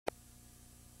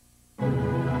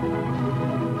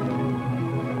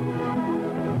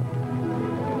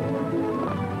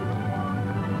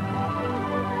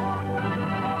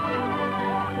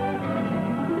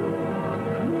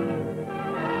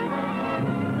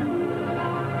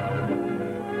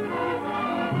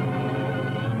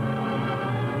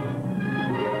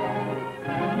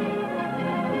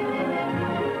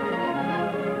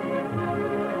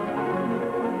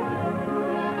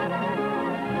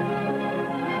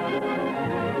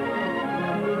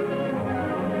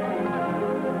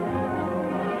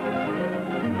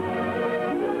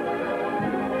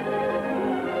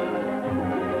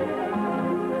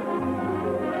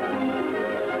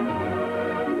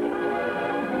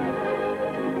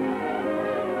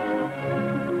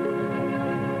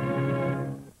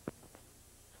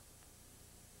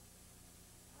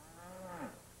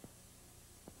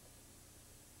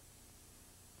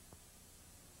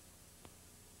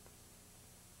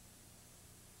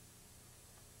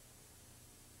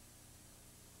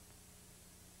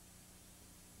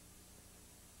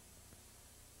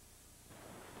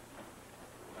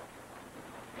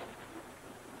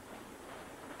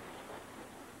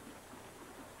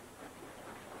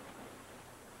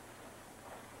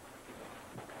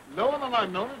Lower than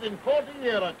I've known it in 40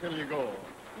 years, I tell you go.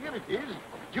 Here it is,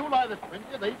 July the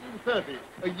 20th, 1830.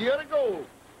 A year ago.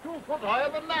 2 foot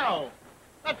higher than now.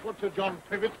 That's what Sir John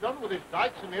Privet's done with his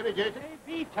dikes and irrigating.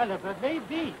 Maybe, Tulliver,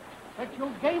 maybe. But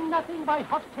you'll gain nothing by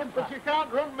hot temper. But you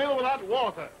can't run mill without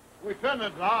water. We turn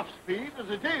at half speed as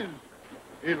it is.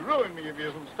 He'll ruin me if he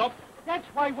doesn't stop. That's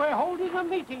why we're holding a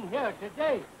meeting here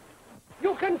today.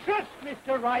 You can trust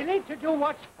Mr. Riley to do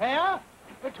what's fair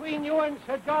between you and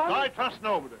Sir John. I trust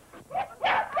nobody.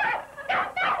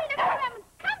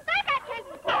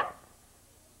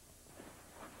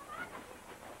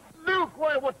 Luke,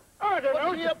 why, what? I don't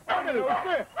know. I don't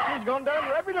know. She's gone down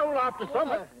the rabbit hole after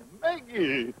summer.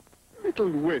 Maggie, little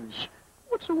wench,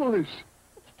 what's all this?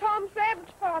 It's Tom's rabbit,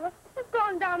 Father. It's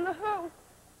gone down the hole.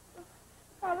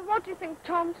 Father, what do you think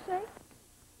Tom say?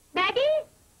 Maggie?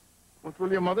 What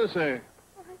will your mother say?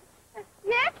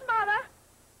 Yes,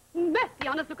 Mother. Mercy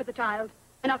on us, look at the child.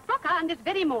 And a frock iron this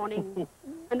very morning.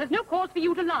 And there's no cause for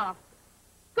you to laugh.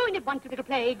 Go in at once, you little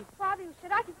plague. Father, you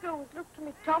said I could go with Luke to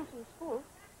Miss Thompson's school.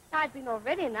 I've been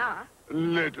already an hour.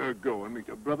 Let her go and meet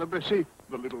her brother, Bessie.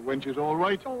 The little wench is all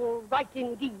right. All right,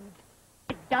 indeed.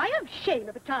 I'd die of shame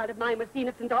if a child of mine was seen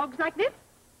at St. Dogs like this.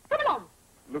 Come along.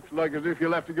 Looks like as if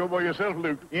you'll have to go by yourself,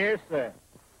 Luke. Yes, sir.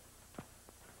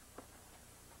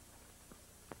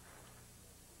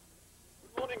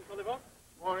 Good morning, Tulliver.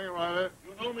 Morning, Riley.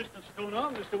 You know Mr.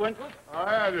 Schooner, Mr. Wentworth?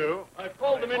 I do. I've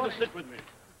called them in to sit with me.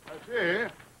 I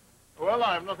see. Well,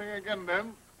 I've nothing against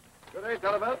them. Good day,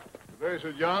 Tulliver. Good day,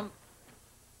 Sir John.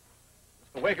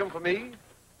 Mr. Wakem for me,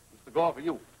 Mr. Gore for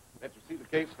you. Let you see the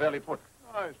case fairly put.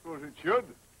 I suppose it should.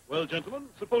 Well, gentlemen,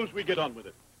 suppose we get on with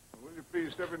it. Will you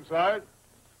please step inside?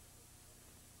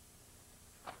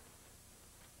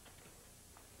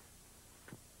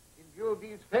 In view of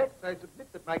these facts, I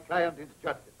submit that my client is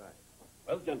justified.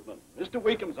 Well, gentlemen, Mr.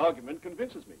 Wakem's argument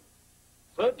convinces me.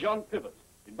 Sir John Pivot,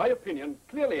 in my opinion,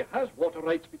 clearly has water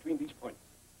rights between these points.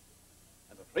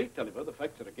 I'm afraid, Tulliver, the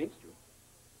facts are against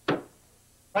you.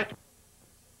 Right.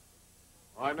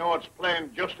 I know it's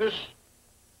plain justice,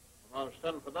 and I'll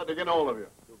stand for that again, all of you.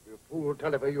 Don't be a fool,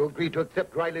 Tulliver. You agree to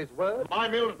accept Riley's word? My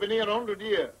mill's been here 100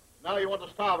 years. Now you want to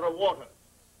starve her of water.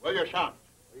 Well, you shan't.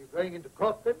 Are you going into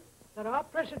court, then? There are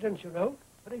precedents, you know.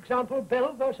 For example,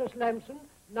 Bell versus Lamson,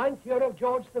 9th year of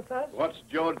George the First. What's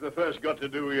George the First got to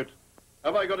do with it?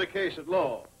 Have I got a case at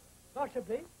law?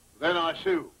 Possibly. Then I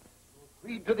sue.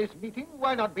 Agreed to this meeting?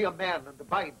 Why not be a man and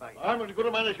abide by it? I'm as good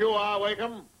a man as you are,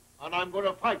 Wakem, and I'm going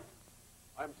to fight.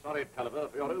 I'm sorry, Tulliver,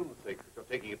 for your own sake that you're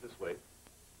taking it this way.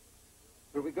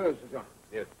 Here we go, Sir John.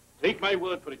 Yes. Take my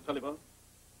word for it, Tulliver.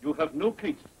 You have no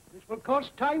case. This will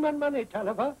cost time and money,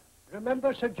 Tulliver.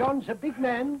 Remember, Sir John's a big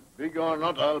man. Big or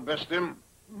not, I'll best him.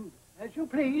 As you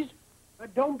please,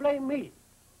 but don't blame me.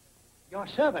 Your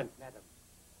servant, madam.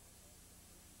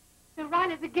 Sir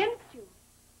Riley's against you.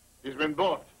 He's been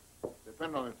bought.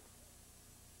 Depend on it.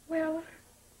 Well,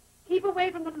 keep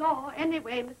away from the law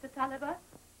anyway, Mr. Tulliver.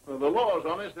 Well, the law's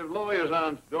honest if lawyers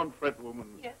aren't. Don't fret, woman.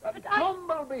 Yes, But but Tom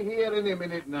will be here any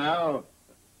minute now.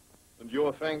 And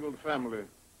your fangled family.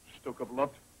 Stuck-up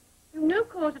lot. You've no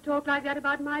cause to talk like that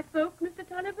about my folk, Mr.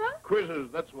 Tulliver. Quizzes,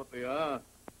 that's what they are.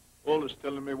 Always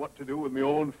telling me what to do with my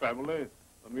own family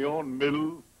and my own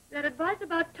mill. Their advice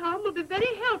about Tom will be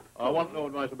very helpful. I want no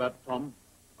advice about Tom.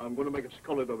 I'm going to make a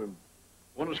scullet of him.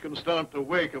 One that's going to start to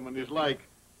wake him and his like.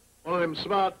 One of them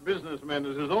smart businessmen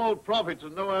that has all profits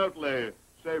and no outlay,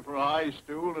 save for a high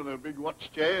stool and a big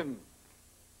watch chain.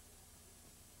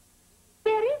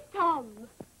 Where is Tom?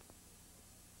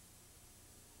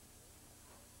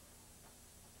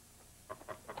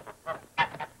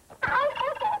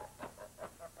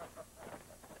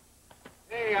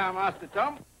 Hey, Master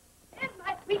Tom. There's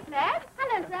my sweet lad.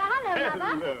 Hello, sir. Hello,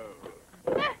 Mother.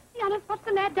 Hello. Mercy on us, what's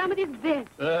the lad done with his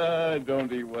vest?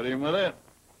 Don't you worry, Mother.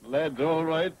 Lad's all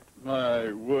right.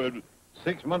 My word.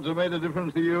 6 months have made a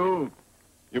difference to you.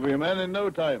 You'll be a man in no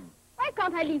time. Why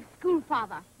can't I leave school,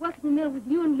 Father? Work in the mill with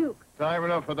you and Luke. Time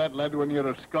enough for that, lad, when you're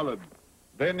a scullard.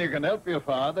 Then you can help your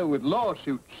father with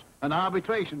lawsuits and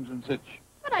arbitrations and such.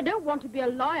 But I don't want to be a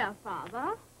lawyer,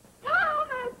 Father. Tom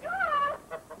and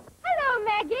Tom! Hello,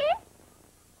 Maggie.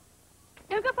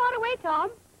 Don't go far away,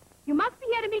 Tom. You must be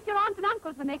here to meet your aunts and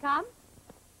uncles when they come.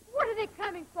 What are they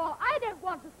coming for? I don't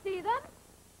want to see them.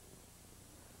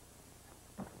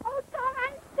 Oh, Tom,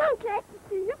 I'm so glad to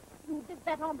see you. You did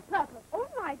that on purpose. Oh,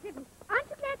 no, I didn't. Aren't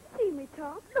you glad to see me,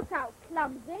 Tom? Look how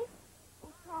clumsy.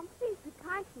 Oh, Tom, please be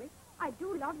kind to me. I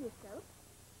do love you so.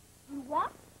 You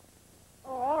what?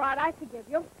 Oh, all right, I forgive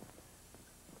you.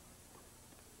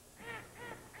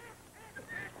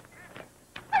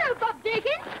 Hello, Bob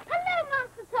Jakin. Hello,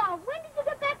 Master Tom. When did you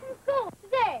get back from school?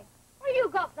 Today. Well, you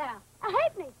got there? A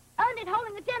halfpenny. Earned it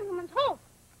holding a gentleman's horse.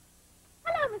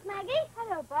 Hello, Miss Maggie.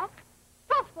 Hello, Bob.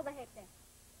 Toss for the halfpenny.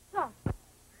 Toss.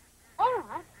 All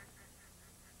right.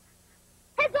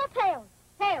 Heads or tails?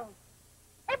 Tails.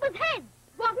 It was heads,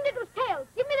 wasn't it? It was tails.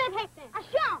 Give me that halfpenny. I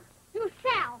shan't. You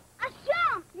shall. I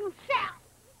shan't. You shall.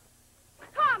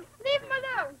 Tom, leave him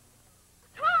alone.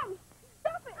 Tom,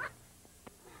 stop it.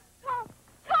 Tom,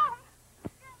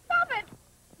 stop it.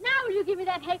 Now will you give me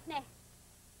that halfpenny?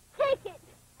 Take it.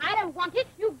 I don't want it.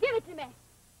 You give it to me.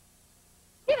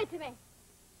 Give it to me.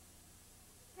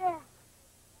 There.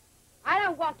 I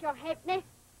don't want your halfpenny,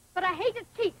 but I hate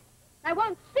a cheat. I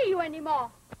won't see you anymore.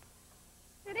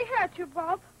 Did he hurt you,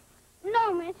 Bob?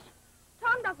 No, Miss.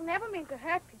 Tom doesn't ever mean to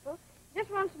hurt people. He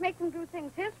just wants to make them do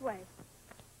things his way.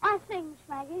 I see, Miss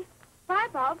Maggie. Bye,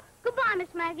 Bob. Goodbye,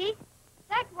 Miss Maggie.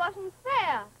 That wasn't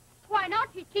fair. Why not?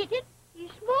 He cheated.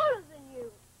 He's smaller than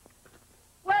you.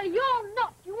 Well, you're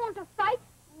not. You want to fight?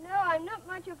 No, I'm not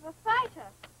much of a fighter.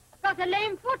 Got a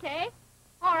lame foot, eh?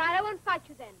 All right, I won't fight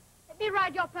you then. Let me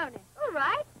ride your pony. All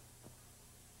right.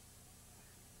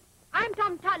 I'm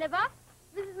Tom Tulliver.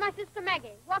 This is my sister Maggie.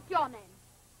 What's your name?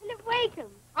 Philip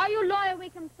Wakem. Are you Lawyer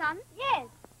Wakem's son? Yes.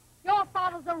 Your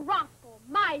father's a rascal.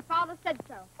 My father said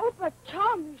so. Oh, but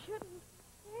Tom, you shouldn't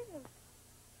say this.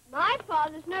 My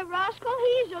father's no rascal.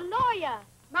 He's a lawyer.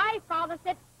 My father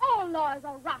said all lawyers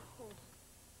are rascals.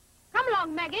 Come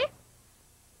along, Maggie.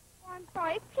 Oh, I'm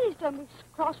sorry. Please don't be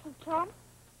cross with Tom.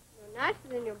 You're nicer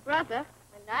than your brother.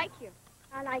 I like you.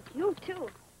 I like you, too.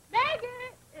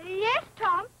 Maggie! Yes,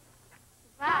 Tom.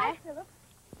 Bye, Philip.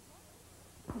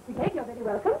 Mr. Glegg, you're very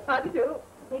welcome. How do you do?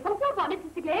 Take off your bonnet,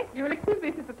 Mr. Glegg. You will excuse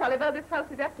me, Sister Tulliver. This house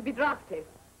is apt to be drafty.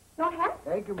 Your hat?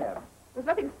 Thank you, ma'am. There's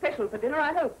nothing special for dinner,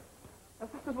 I hope. Our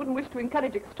sisters wouldn't wish to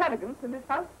encourage extravagance in this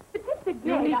house. But Mr.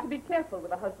 You Glegg... need to be careful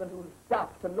with a husband who's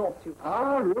daft and lawsuits.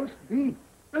 Ah, roast beef.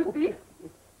 Roast beef?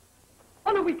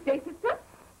 On a weekday, sister?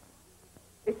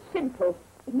 It's simple.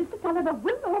 But Mr. Tulliver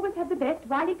will always have the best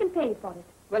while he can pay for it.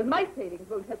 Well, my savings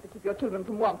won't help to keep your children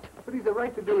from want. But he's a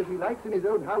right to do as he likes in his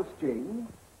own house, Jane.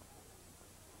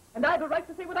 And I've a right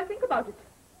to say what I think about it.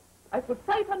 I've put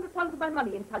 £500 of my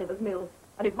money in Tulliver's mill,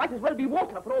 and it might as well be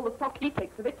water for all the stock he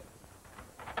takes of it.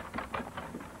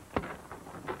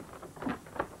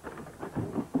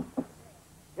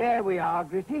 There we are,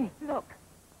 Gritty. Look,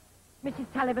 Mrs.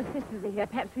 Tulliver's sisters are here.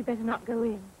 Perhaps we'd better not go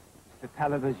in. Mr.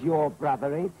 Tulliver's your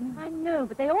brother, ain't he? I know,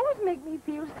 but they always make me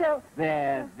feel so...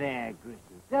 There, Gritty.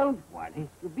 Don't worry.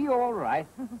 You'll be all right.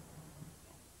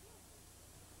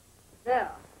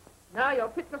 There. Now you're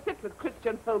fit to sit with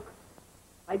Christian folk.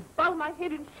 I'd bow my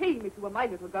head in shame if you were my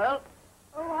little girl.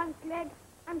 Oh, I'm glad.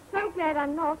 I'm so glad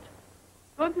I'm not.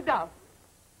 Go and sit down.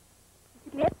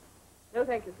 Mr. Glegg? No,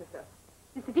 thank you, sister.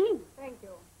 Mr. Deane? Thank you.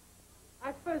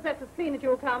 I suppose that's a scene that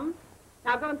you'll come.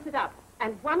 Now go and sit up.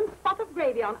 And one spot of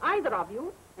gravy on either of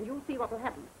you, and you'll see what will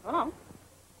happen. Go on.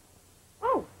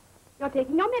 Oh, you're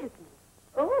taking your medicine.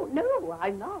 Oh, no,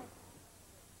 I'm not.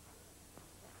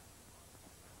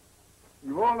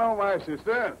 You all know my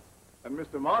sister and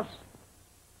Mr. Moss.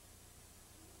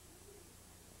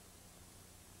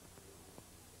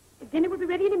 Dinner will be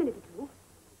ready in a minute or two.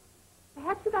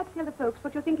 Perhaps you'd like to tell the folks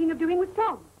what you're thinking of doing with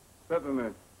Tom.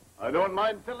 Certainly. I don't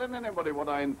mind telling anybody what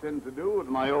I intend to do with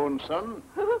my own son.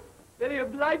 Very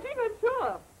obliging, I'm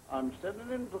sure. I'm sending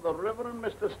him to the Reverend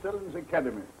Mr. Stelling's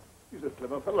Academy. He's a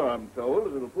clever fellow, I'm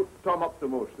told. It'll put Tom up to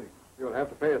most things. You'll have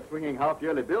to pay a swinging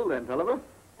half-yearly bill then, Tulliver.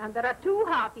 And there are 2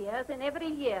 half years in every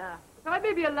year. If I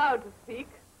may be allowed to speak,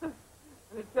 and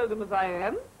as seldom as I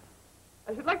am,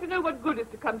 I should like to know what good is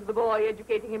to come to the boy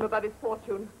educating him about his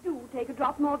fortune. Do take a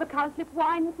drop more of the cowslip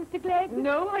wine, Sister Glegg.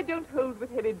 No, I don't hold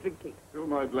with heavy drinking. Do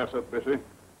my bless up, Bessie.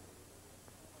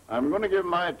 I'm going to give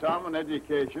my Tom an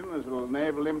education that will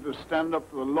enable him to stand up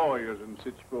to the lawyers and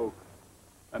such folk,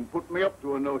 and put me up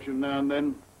to a notion now and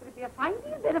then. But it'd be a fine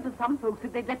deal better for some folks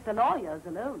if they'd let the lawyers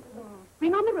alone.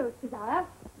 Bring on the roast, Desire.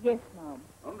 Yes, ma'am.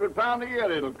 £100 a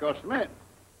year it'll cost me.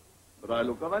 But I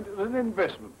look on it as an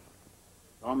investment.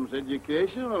 Tom's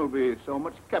education will be so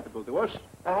much capital to us.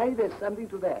 Aye, there's something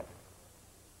to that.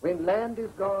 When land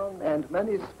is gone and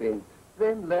money spent,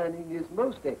 then learning is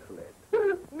most excellent.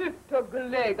 Mr.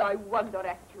 Glegg, I wonder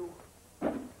at you.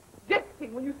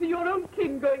 Jesting when you see your own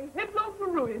king going headlong for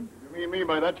ruin. If you mean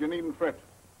by that, you needn't fret.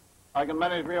 I can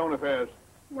manage my own affairs.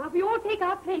 Now, if we all take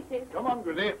our places. Come on,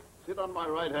 Gritty. Sit on my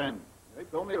right hand.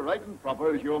 It's only right and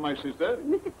proper as you're my sister.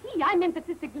 Mr. T, I meant that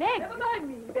Sister Glegg. Never mind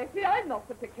me, Becky. I'm not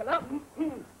particular.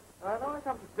 Now I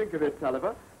come to think of it,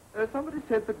 Tulliver. Somebody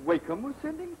said that Wakem was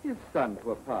sending his son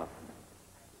to a parson.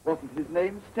 Wasn't his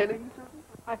name Stelling, sir?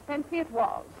 I fancy it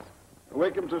was.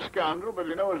 Wakem's a scoundrel, but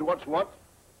he knows what's what.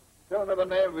 Tell me the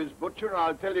name of his butcher, and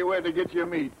I'll tell you where to get your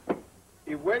meat.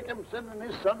 If Wakem sending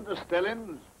his son to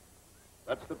Stelling's,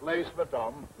 that's the place for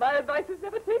Tom. My advice is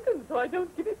never taken, so I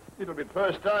don't give it. It'll be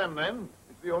first time, then.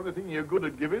 It's the only thing you're good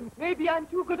at giving. Maybe I'm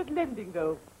too good at lending,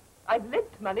 though. I've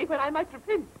lent money when I might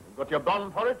repent. You've got your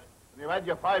bond for it, and you had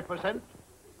your 5%.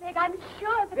 Meg, I'm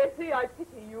sure that... Bessie, I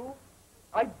pity you.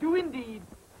 I do indeed.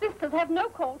 Sisters have no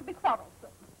call to be quarrelsome.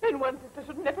 Then one sister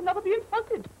shouldn't let another be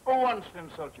insulted. Who wants to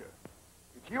insult you?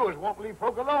 It's you as won't leave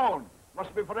folk alone.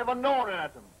 Must be forever gnawing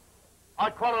at them.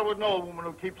 I quarrel with no woman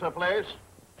who keeps her place.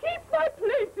 Keep my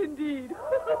place, indeed.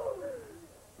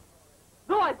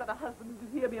 Though I've got a husband who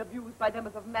will hear me abused by them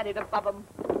as I've married above them.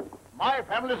 My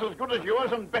family's as good as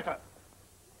yours and better.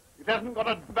 It hasn't got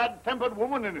a bad-tempered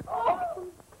woman in it. Oh,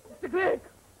 Mr. Gregg,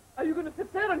 are you going to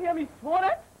sit there and hear me sworn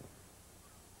at?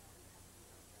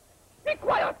 Be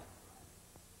quiet!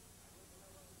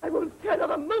 I won't stay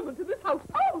another moment in this house.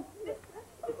 Oh, Mr.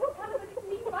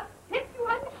 Take you,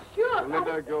 I'm sure. Let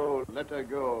her go. Let her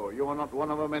go. You are not one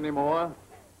of them anymore.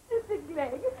 Mr.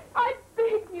 Glegg, I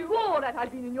beg you. All that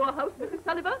I've been in your house, Mrs.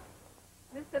 Tulliver.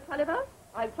 Mr. Tulliver,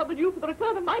 I'll trouble you for the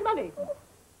return of my money.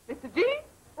 Mr. G?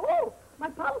 Oh, my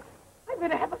pulse. I'd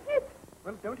better have a fit.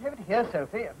 Well, don't have it here,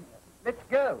 Sophie. Let's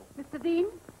go. Mr. Deane,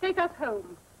 take us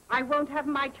home. I won't have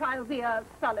my child's ears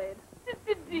sullied.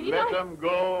 Mr. Deane, Let them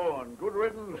go, and good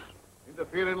riddance.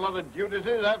 Interfere in a lot of duties,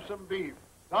 have some beef.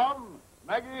 Tom,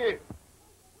 Maggie.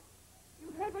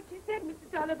 You heard what she said, Mr.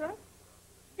 Tulliver.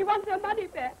 She wants her money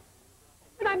back.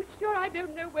 And I'm sure I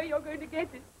don't know where you're going to get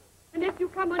it. Unless you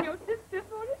come on your sister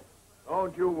for it.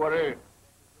 Don't you worry.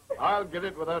 I'll get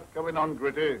it without coming on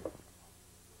Gritty.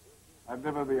 I'd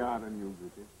never be hard on you,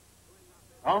 Gritty.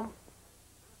 Tom,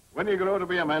 when you grow to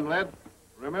be a man, lad,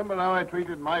 remember how I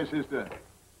treated my sister.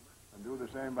 And do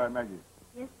the same by Maggie.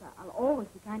 Yes, sir. I'll always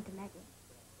be kind to Maggie.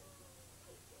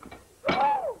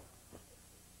 Oh!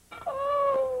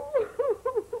 Oh!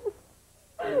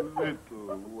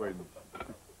 Little wench.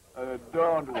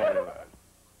 Don't worry, lad.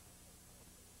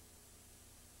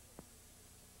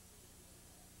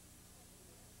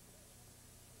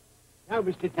 Now,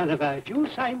 Mr. Tulliver, if you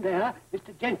sign there,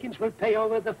 Mr. Jenkins will pay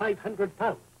over the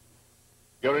 £500.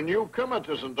 You're a newcomer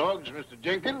to St. Dogs, Mr.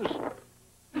 Jenkins.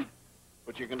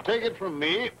 But you can take it from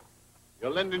me.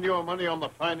 You're lending your money on the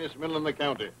finest mill in the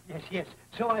county. Yes, yes.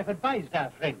 So I've advised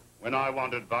our friend. When I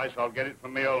want advice, I'll get it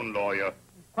from my own lawyer.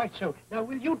 Quite so. Now,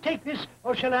 will you take this,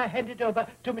 or shall I hand it over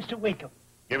to Mr. Wakem?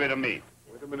 Give it to me.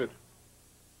 Wait a minute.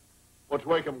 What's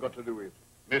Wakem got to do with it?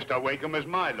 Mr. Wakem is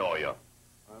my lawyer.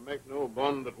 I make no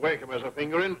bond that Wakem has a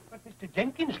finger in. But Mr.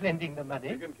 Jenkins lending the money.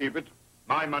 You can keep it.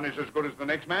 My money's as good as the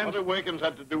next man's. What have Wakem's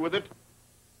had to do with it?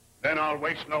 Then I'll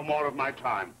waste no more of my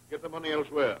time. Get the money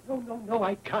elsewhere. No,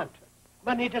 I can't.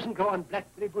 Money doesn't grow on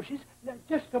blackberry bushes. Now,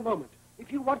 just a moment.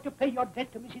 If you want to pay your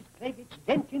debt to Mrs. Clegg, it's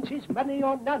Jenkins's money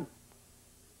or none.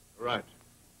 Right.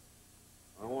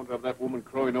 I won't have that woman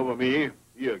crowing over me.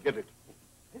 Here, get it.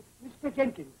 Mr.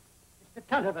 Jenkins, Mr.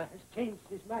 Tulliver has changed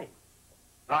his mind.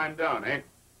 Time down, eh?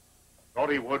 Thought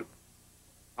he would.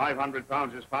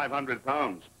 £500 is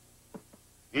 £500.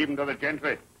 Even to the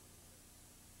gentry.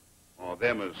 Or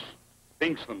them as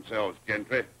thinks themselves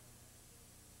gentry.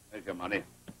 There's your money.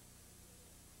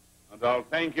 And I'll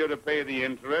thank you to pay the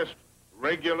interest,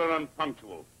 regular and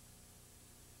punctual.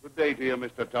 Good day to you,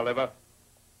 Mr. Tulliver.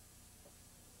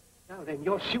 Now then,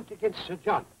 your suit against Sir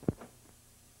John.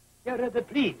 Here are the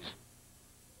pleas.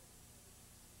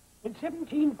 In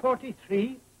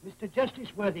 1743, Mr. Justice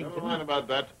Worthington... Never mind about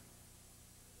that.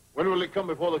 When will it come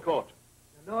before the court?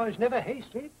 The law is never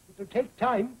hasty. It'll take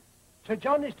time. Sir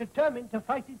John is determined to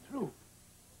fight it through.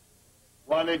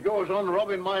 While he goes on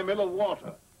robbing my mill of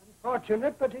water.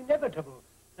 Unfortunate, but inevitable.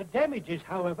 The damages,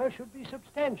 however, should be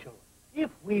substantial. If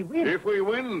we win... If we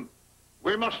win,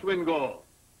 we must win Gore.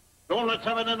 Don't let's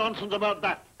have any nonsense about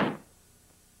that. Mr.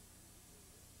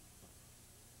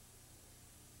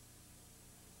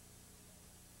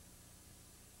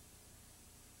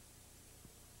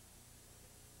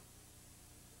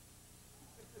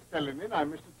 Stellingin,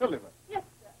 I'm Mr. Tulliver. Yes,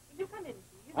 sir. Will you come in,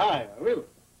 please? Aye, I will.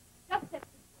 Just step.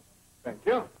 Thank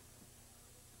you.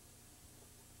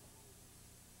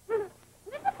 This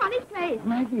is a funny place.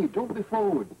 Maggie, don't be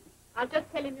forward. I'll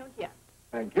just tell him you're here.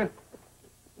 Thank you.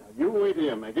 Now, you wait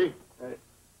here, Maggie.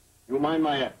 You mind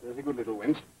my act. There's a good little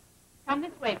wench. Come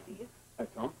this way, please.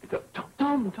 Tom.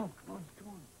 Tom, come on.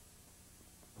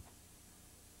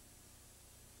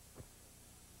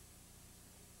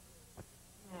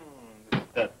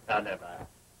 Mr. Tulliver.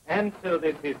 And so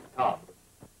this is Tom.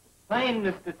 Fine,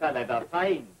 Mr. Tulliver,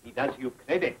 fine. He does you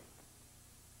credit.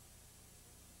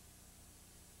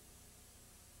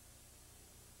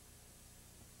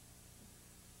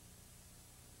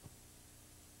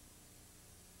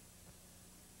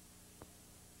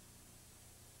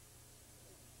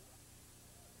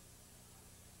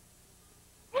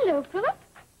 Hello, Philip.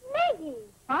 Maggie.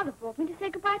 Father brought me to say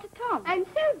goodbye to Tom. I'm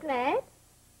so glad.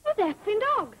 Oh, they're twin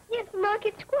dogs. Yes, from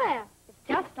Market Square. It's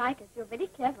just like us. You're very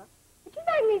clever. Would you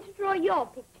like me to draw your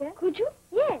picture? Could you?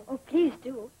 Yes. Oh, please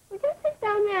do. Well, just sit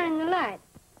down there in the light.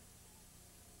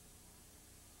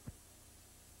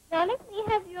 Now, let me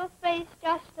have your face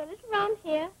just a little round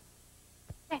here.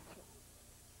 That's it.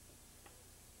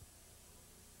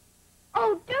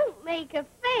 Oh, don't make a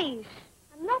face.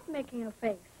 I'm not making a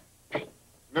face.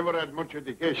 Never had much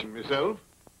education myself,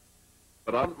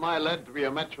 but I want my lad to be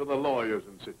a match for the lawyers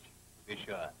and such. Be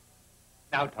sure.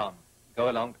 Now, Tom, go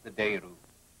along to the day room.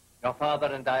 Your father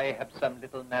and I have some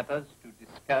little matters to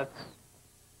discuss.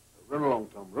 Run along,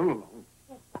 Tom, run along.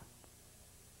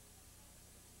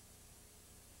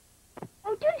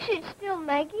 Oh, do sit still,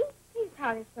 Maggie. Please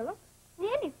hurry, Philip.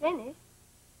 Nearly finished.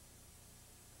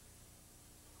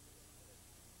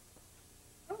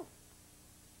 Oh.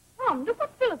 Tom, look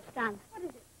what Philip's done. What is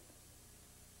it?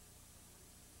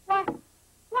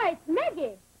 Why, it's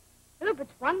Maggie. Philip,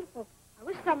 it's wonderful. I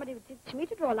wish somebody would teach me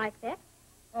to draw like that.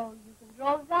 Oh, you can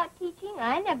draw without teaching?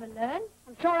 I never learned.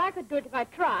 I'm sure I could do it if I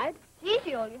tried. It's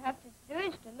easy. All you have to do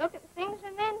is to look at things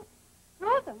and then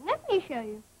draw them. Let me show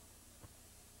you.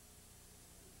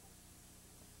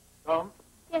 Tom?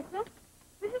 Yes, sir?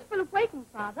 This is Philip Wakem,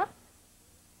 Father.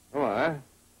 Oh, aye.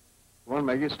 Come on,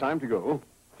 Maggie, it's time to go.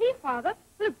 See, Father,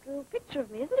 Philip drew a picture of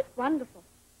me. Isn't it wonderful?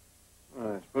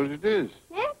 I suppose it is.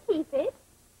 May I keep it?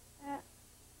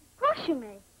 Of course you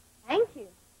may. Thank you.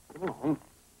 Come on.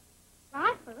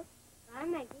 Bye, Philip. Bye,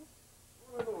 Maggie.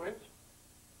 Little wench.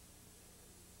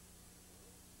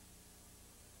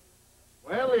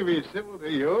 Well, if he's civil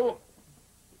to you,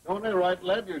 it's only right,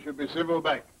 lad, you should be civil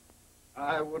back.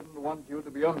 I wouldn't want you to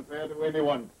be unfair to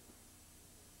anyone.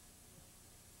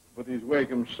 But he's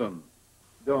Wakem's son.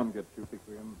 Don't get too thick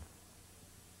with him.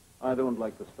 I don't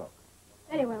like the stock.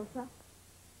 Very well, sir.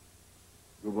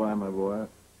 Goodbye, my boy.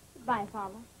 Goodbye,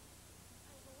 Father.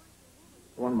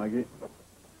 Go on, Maggie.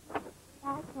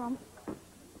 Bye, Tom.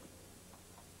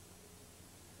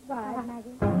 Bye,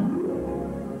 Maggie.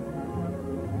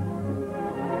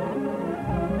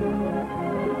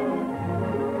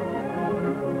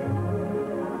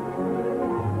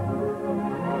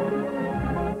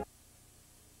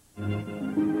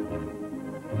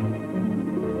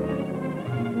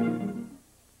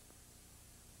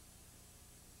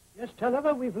 Yes,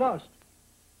 Tulliver, we've lost.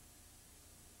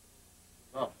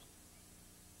 Lost.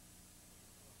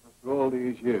 After all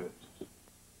these years.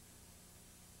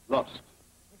 Lost.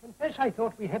 I confess I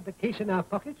thought we had the case in our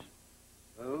pockets.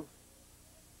 Well,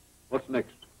 what's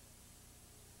next?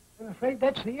 I'm afraid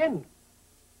that's the end.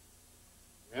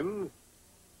 Then,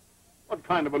 what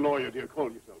kind of a lawyer do you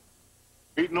call yourself?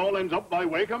 Beaten all ends up by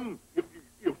Wakem?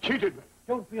 You've cheated me.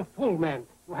 Don't be a fool, man.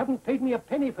 You haven't paid me a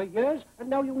penny for years, and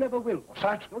now you never will. What's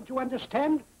that? Don't you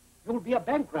understand? You'll be a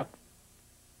bankrupt.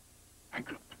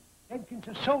 Bankrupt? Jenkins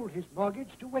has sold his mortgage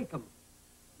to Wakem.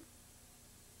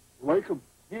 Wakem?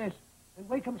 Yes, and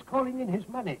Wakem's calling in his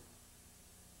money.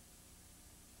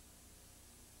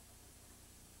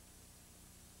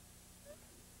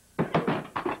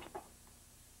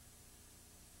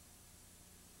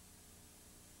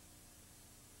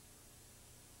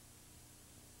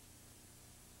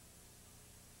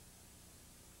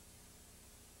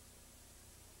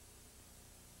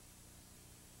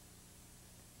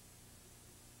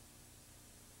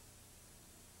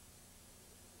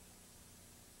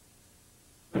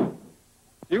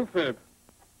 You, Philip.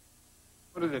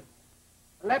 What is it?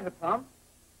 A letter, Tom.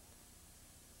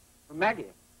 From Maggie.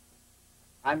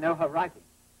 I know her writing.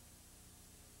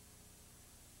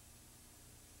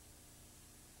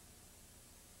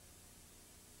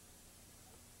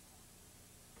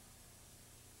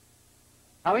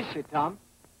 How is she, Tom?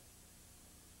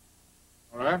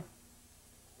 All right.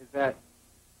 Is there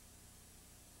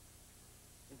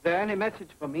any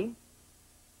message for me?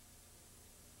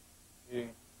 She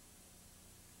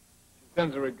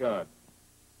sends a regard.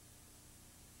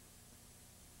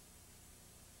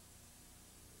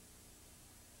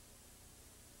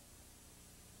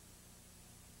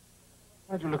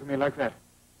 Why'd you look at me like that?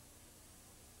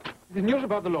 Is it news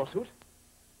about the lawsuit?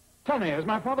 Tell me, has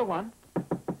my father won? Mr.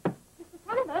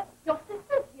 Tulliver, your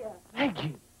sister's here.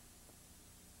 Maggie.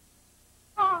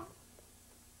 Oh.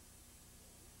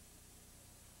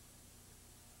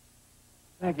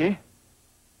 Maggie?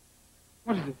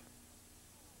 What is it?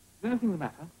 Is anything the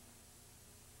matter?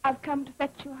 I've come to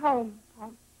fetch you home,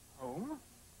 Tom. Home?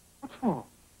 What for?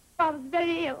 Father's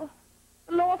very ill.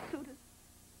 The lawsuit is...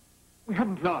 We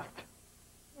haven't lost.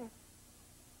 Yes.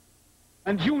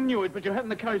 And you knew it, but you hadn't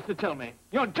the courage to tell me.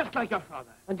 You're just like your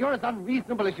father. And you're as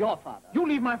unreasonable as your father. You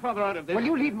leave my father out of this. Well,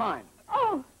 you leave mine.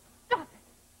 Oh, stop it.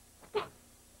 Stop.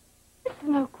 This is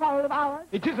no quarrel of ours.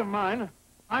 It is of mine.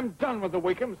 I'm done with the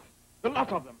Wakems. The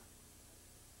lot of them.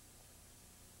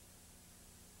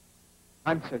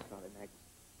 I'm so sorry, Maggie.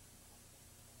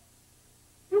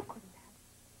 You couldn't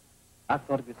have. I've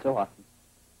thought of you so often.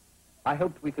 I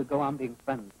hoped we could go on being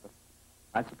friends, but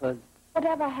I suppose...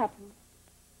 Whatever happens,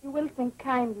 you will think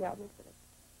kindly of me, Felix.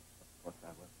 Of course I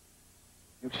will.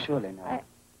 You surely know. I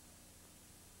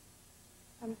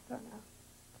must go now.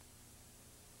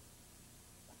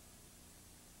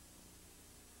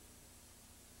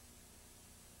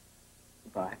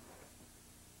 Goodbye.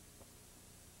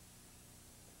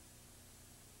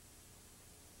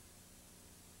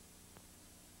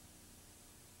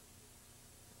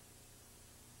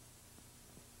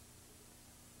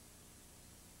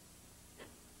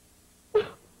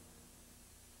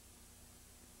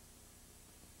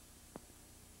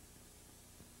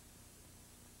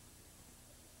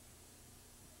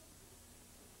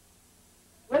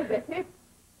 Well, Bessie,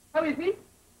 how is he?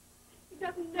 He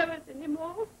doesn't know us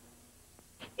anymore.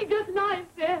 He just lies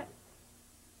there.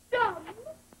 Dumb.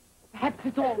 Perhaps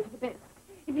it's all for the best.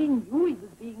 If he knew he was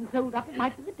being sold up, it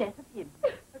might be the death of him.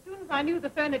 As soon as I knew the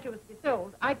furniture was to be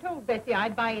sold, I told Bessie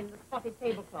I'd buy in the spotted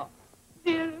tablecloth.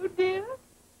 Dear, oh dear.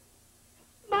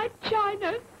 My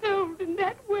china sold in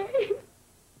that way.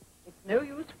 It's no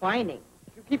use whining.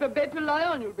 If you keep a bed to lie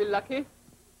on, you'll be lucky.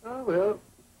 Oh, well,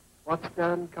 what's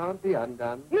done can't be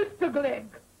undone. Mr. Glegg,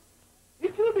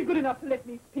 if you'll be good enough to let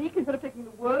me speak instead of taking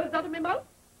the words out of my mouth.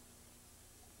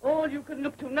 All you can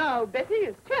look to now, Bessie,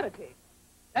 is charity.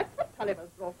 That's what Tulliver's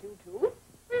brought you to.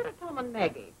 Where are Tom and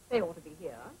Maggie? They ought to be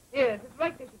here. Yes, it's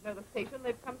right they should know the station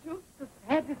they've come to. It's a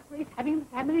sad disgrace having the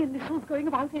family initials going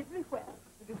about everywhere.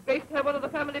 It's a disgrace to have one of the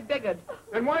family beggared.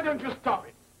 Then why don't you stop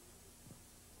it?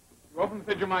 You often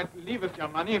said you might leave us your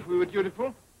money if we were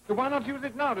dutiful. So why not use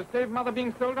it now to save Mother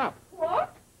being sold up?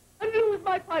 What? And lose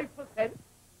my 5%?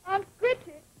 Aunt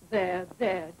Gritty. There,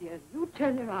 dear. You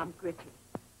tell your Aunt Gritty.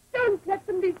 Don't let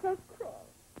them be so cruel.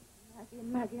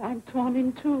 Maggie, I'm torn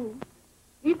in two.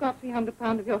 We've got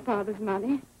 £300 of your father's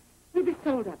money. We'll be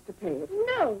sold up to pay it.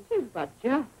 No. Tis but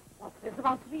just. What's this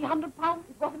about £300?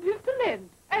 It wasn't his to lend.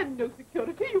 And no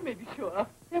security, you may be sure.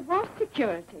 There was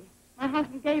security. My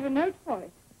husband gave a note for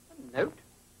it. A note?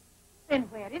 Then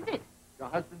where is it? Your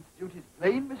husband's duty's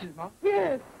plain, Mrs. Moss?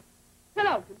 Yes. Fill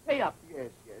out and pay up.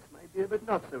 Yes, my dear, but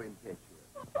not so impetuous.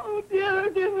 Oh, dear, oh,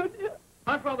 dear, oh, dear.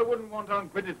 My father wouldn't want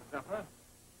Aunt Gritty to suffer.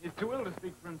 He's too ill to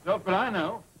speak for himself, but I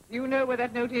know. You know where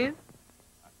that note is?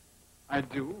 I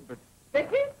do, but...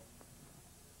 Bessie?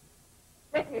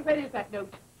 Bessie, where is that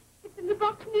note? It's in the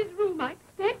box in his room, I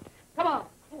expect. Come on.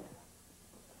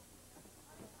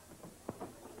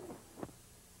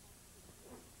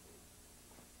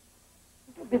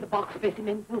 It'll be the box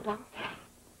specimen filled out.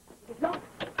 It's locked.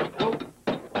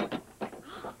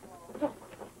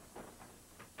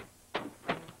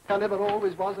 Tulliver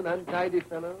always was an untidy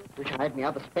fellow. Wish I had my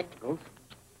other spectacles.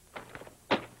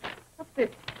 What's this?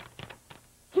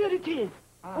 Here it is.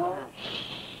 Oh,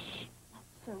 shh. Not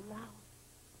so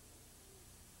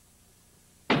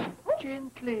loud.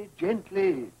 Gently,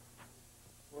 gently.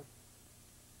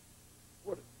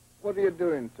 What are you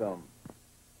doing, Tom?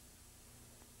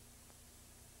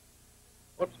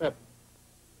 What's happened?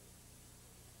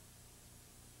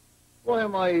 Why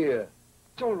am I here?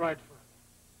 It's all right, Father.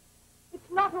 It's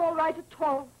not all right at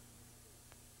all.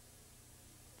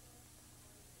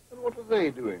 And what are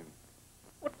they doing?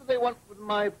 What do they want with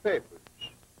my papers?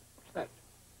 What's that?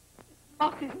 It's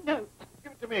Moss's note.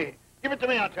 Give it to me. Give it to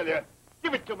me, I tell you.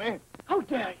 Give it to me. How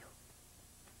dare you?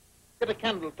 Get a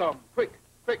candle, Tom. Quick,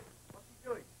 quick. What's he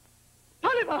doing?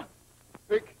 Tulliver!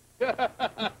 Quick.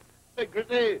 Hey,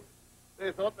 Gritty.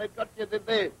 They thought they'd got you, did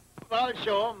they? But I'll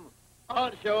show 'em.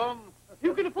 I'll show 'em. If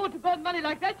you can afford to burn money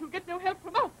like that, you'll get no help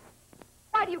from us.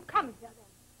 Why do you come here, then?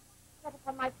 Set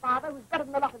upon my father, who's better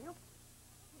than the lot of you.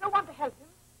 You don't want to help him.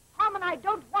 Tom and I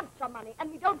don't want your money, and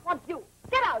we don't want you.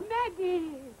 Get out!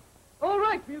 Maggie! All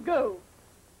right, we'll go.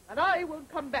 And I won't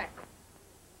come back.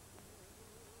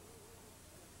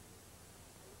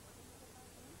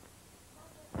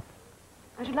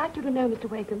 I should like you to know, Mr.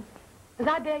 Wakem, as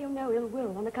I bear you no ill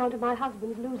will on account of my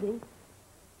husband's losing,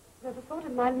 there's the thought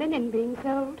of my linen being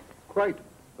sold. Quite.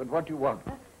 But what do you want?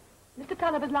 Mr.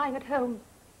 Tulliver's lying at home,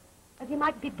 as he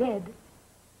might be dead.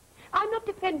 I'm not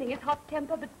defending his hot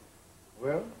temper, but...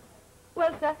 Well?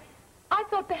 Well, sir, I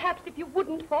thought perhaps if you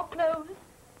wouldn't foreclose...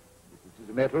 It is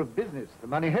a matter of business. The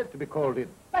money has to be called in.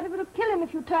 But it will kill him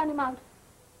if you turn him out.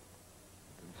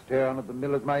 And stay on at the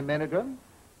mill as my manager?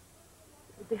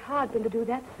 It'd be hard for him to do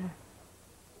that, sir.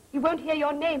 He won't hear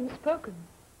your name spoken.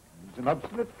 He's an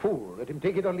obstinate fool. Let him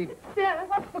take it or leave it. Sir,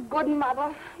 what's the good,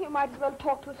 Mother? You might as well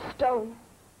talk to a stone.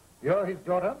 You're his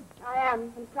daughter? I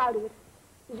am, and proud of it.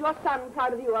 Is your son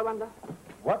proud of you, I wonder?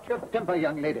 Watch your temper,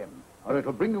 young lady, or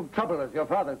it'll bring you trouble as your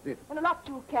father's did. Well, a lot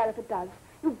you care if it does.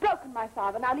 You've broken my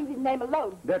father. Now leave his name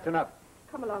alone. That's enough.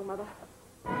 Come along, Mother.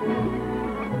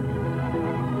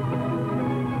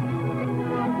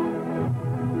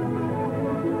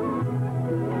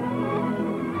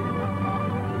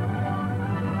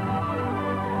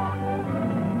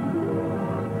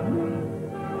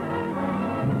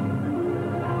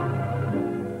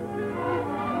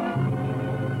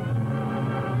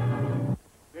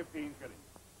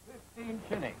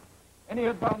 Any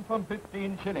advance on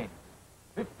 15 shillings?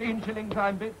 15 shillings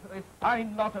I'm bid for this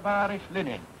fine lot of Irish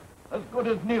linen. As good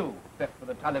as new, except for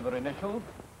the Tulliver initials.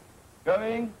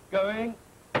 Going, gone.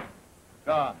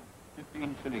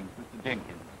 15 shillings, Mr.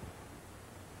 Jenkins.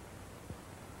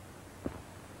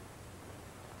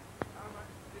 How much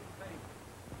did it take?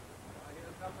 I hear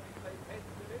somebody say 10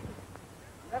 shillings.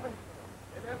 11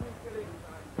 shillings. 11 shillings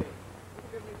I'm bid. You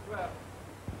give me 12.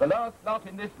 The last lot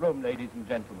in this room, ladies and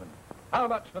gentlemen. How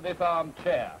much for this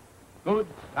armchair? Good,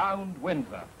 sound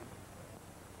Windsor.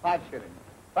 5 shillings.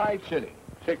 5 shillings.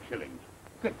 6 shillings.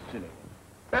 6 shillings.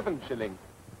 7 shillings.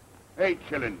 8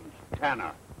 shillings.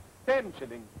 Tanner. 10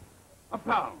 shillings.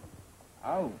 £1.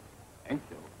 Oh, thank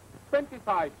you.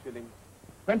 25 shillings.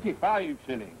 25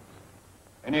 shillings.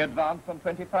 Any advance on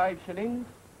 25 shillings,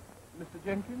 Mr.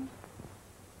 Jenkins?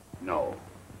 No.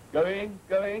 Going.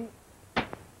 Gone.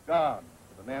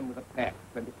 For the man with a pack,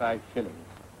 25 shillings.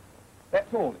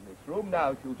 That's all in this room.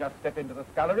 Now, if you'll just step into the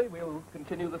scullery, we'll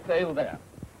continue the sale there.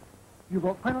 You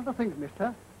bought quite a lot of things,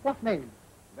 mister. What name?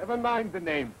 Never mind the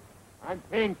name. I'm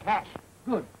paying cash.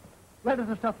 Good. Where does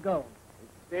the stuff go? It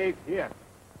stays here.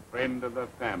 Friend of the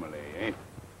family, eh?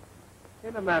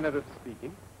 In a manner of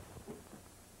speaking.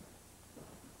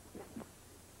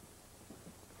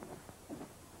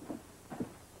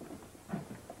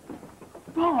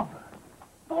 Bob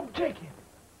Jakin.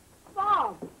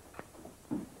 Bob!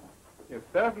 Your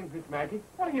servant, Miss Maggie.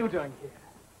 What are you doing here?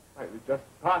 I was just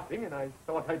passing, and I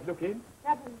thought I'd look in.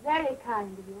 That was very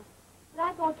kind of you. But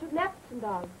I thought you'd left some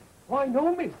dogs. Why,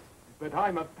 no, miss. But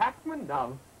I'm a packman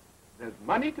now. There's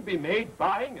money to be made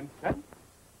buying and selling.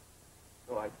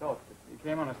 So I thought that You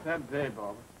came on a sad day,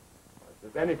 Bob.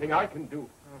 if there's anything I can do.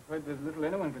 I'm afraid there's little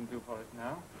anyone can do for us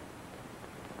now.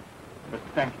 But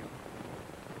thank you.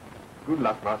 Good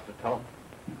luck, Master Tom.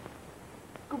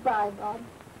 Goodbye, Bob.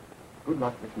 Good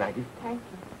luck, Miss Maggie. Thank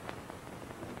you.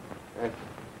 Yes.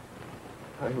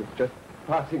 I was just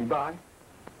passing by.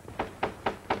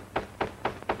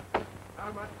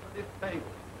 How much for this table?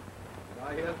 Did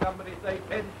I hear somebody say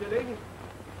 10 shillings?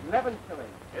 11 shillings.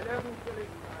 11 shillings,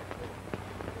 I think.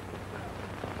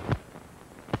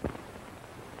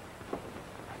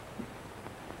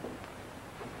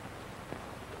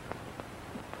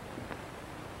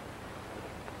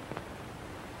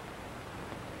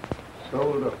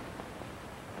 Sold up.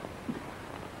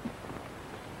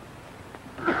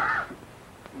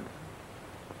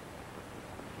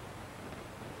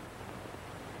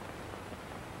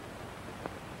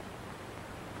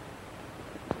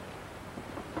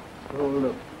 Sold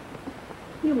up.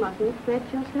 You mustn't fret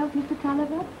yourself, Mr.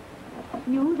 Tulliver.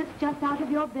 You that's just out of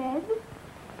your bed.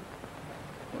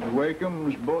 The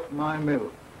Wakems bought my mill.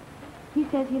 He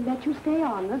says he'll let you stay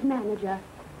on as manager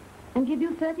and give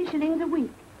you 30 shillings a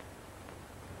week.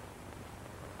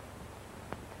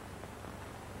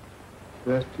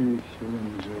 30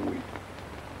 shillings a week.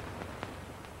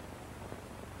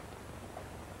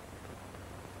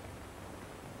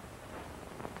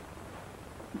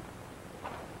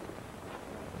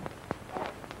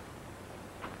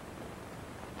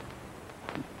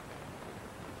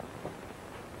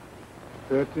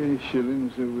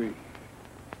 $30 a week.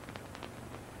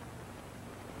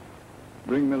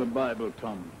 Bring me the Bible,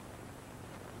 Tom.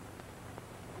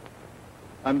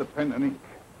 And the pen and ink.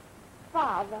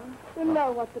 Father, you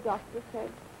know what the doctor said.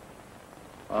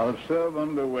 I'll serve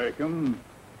under Wakem,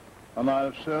 and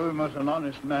I'll serve him as an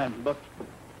honest man, but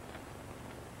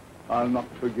I'll not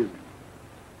forgive him.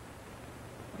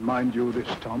 Mind you this,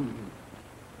 Tom.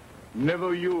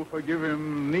 Never you forgive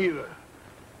him neither,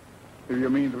 if you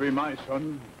mean to be my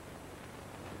son.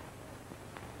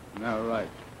 Now, write.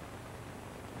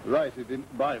 Write it in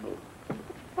the Bible.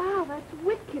 Father, it's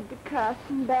wicked to curse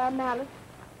and bear malice.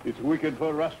 It's wicked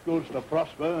for rascals to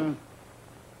prosper.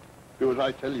 Do as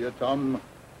I tell you, Tom.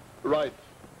 Write.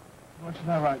 What should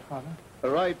I write, Father?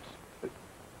 Write,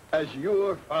 as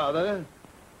your father,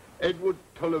 Edward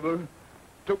Tulliver,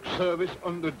 took service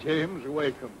under James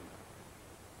Wakem.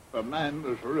 The man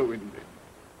was ruined him.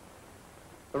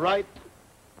 Right,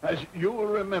 as you'll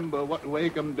remember what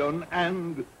Wakem done,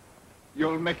 and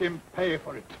you'll make him pay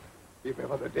for it, if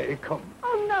ever the day comes.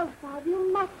 Oh, no, Father,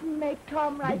 you mustn't make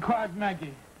Tom write. Be quiet,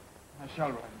 Maggie. I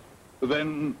shall write.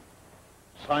 Then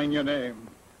sign your name.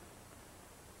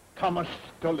 Thomas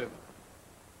Tulliver.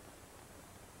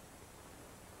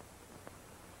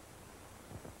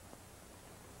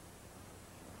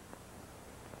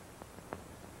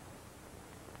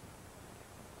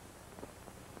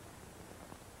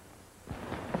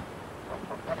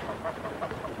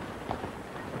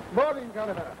 Morning,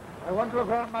 Tulliver. I want to look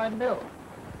around my mill.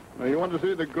 Now, you want to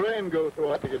see the grain go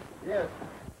through, I think it... Yes.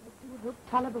 If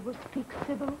Tulliver will speak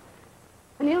civil,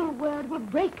 an ill word will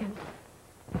break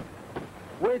us.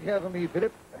 Wait here for me,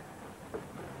 Philip.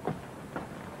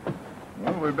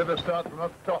 Well, we'd better start from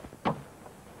up top.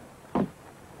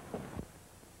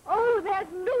 Oh, there's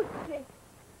Lucy.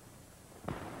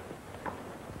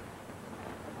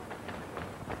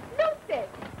 Lucy!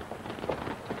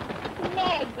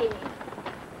 Maggie.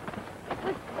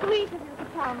 It's sweet of you to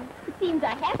come. It seems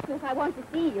I have to if I want to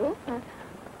see you.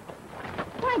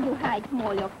 Why do you hide from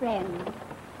all your friends?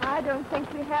 I don't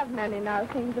think we have many now.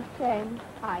 Things have changed.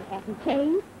 I haven't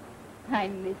changed. I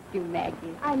missed you,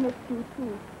 Maggie. I miss you,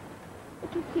 too.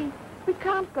 But you see, we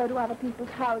can't go to other people's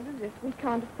houses if we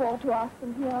can't afford to ask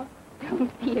them here.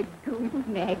 Don't be a goose,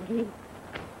 Maggie.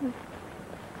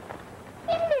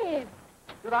 Philip!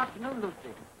 Good afternoon,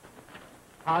 Lucy.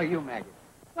 How are you, Maggie?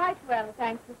 Quite well,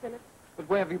 thanks, Sir Philip. But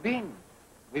where have you been?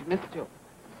 We've missed you.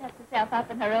 She shuts herself up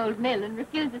in her old mill and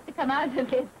refuses to come out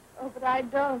of it. Oh, but I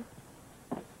don't.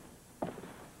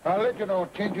 I'll let you know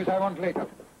what changes I want later.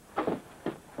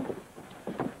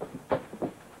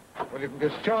 Well, you can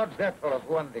discharge that fellow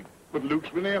for one thing. But Luke's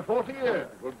been here 40 years.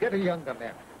 We'll get a younger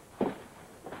man.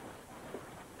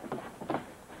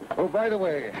 Oh, by the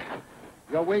way,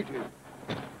 your wages.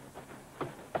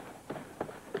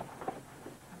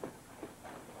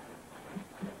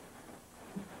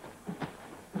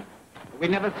 We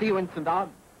never see you in St.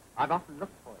 Albans. I've often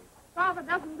looked for you. Father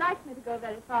doesn't like me to go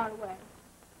very far away.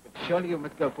 But surely you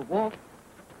must go for walks.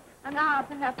 An hour,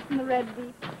 perhaps, in the Red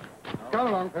Deep. Come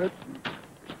along, Philip.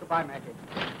 Goodbye, Maggie.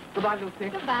 Goodbye, Lucy.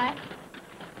 Goodbye.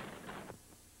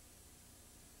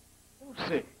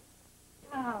 Lucy,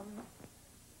 Tom.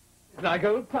 it's like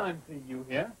old times seeing you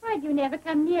here. Why do you never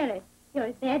come near us? You're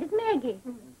as bad as Maggie.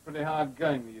 It's pretty hard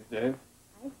going these days.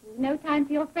 I see. No time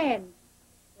for your friends.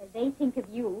 Well, they think of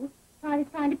you. Father's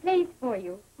found a place for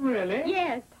you. Really?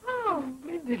 Yes. Tom.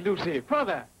 Splendid, Lucy.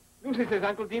 Father, Lucy says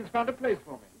Uncle Deane's found a place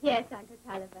for me. Yes, Uncle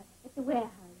Tulliver. At the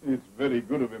warehouse. It's very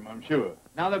good of him, I'm sure.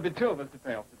 Now there'll be two of us to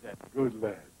pay off the debt. Good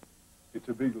lad. It's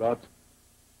a big lot.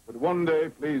 But one day,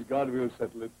 please God, we'll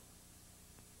settle it.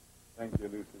 Thank you,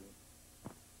 Lucy.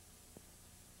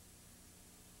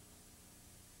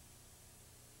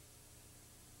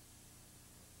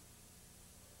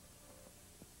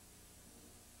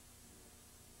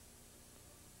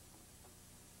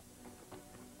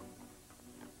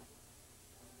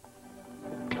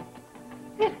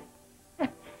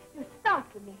 You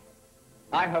startled me.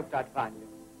 I hoped I'd find you.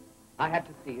 I had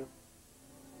to see you.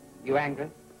 You angry?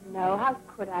 No, how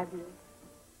could I be?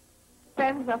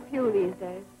 Friends are few these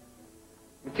days.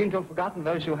 You seem to have forgotten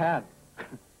those you had.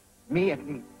 Me, at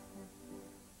least.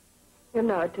 You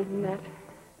know it, isn't it?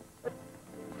 But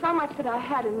so much that I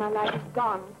had in my life is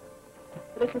gone.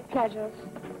 The little pleasures,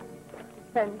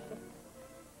 the friendship,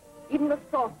 even the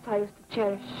thoughts I used to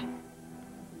cherish.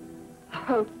 The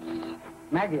hopes.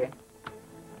 Maggie,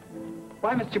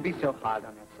 why must you be so hard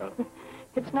on yourself?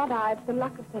 It's not I, it's the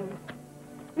luck of things.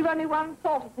 We've only one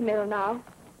thought at the mill now.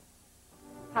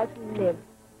 How to live.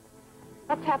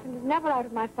 What's happened is never out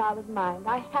of my father's mind.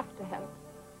 I have to help.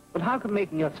 But how can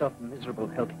making yourself miserable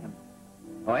help him?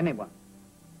 Or anyone?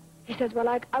 He says we're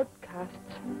like outcasts.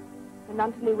 And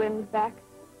until he wins back.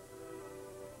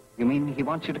 You mean he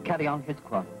wants you to carry on his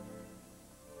quarrel?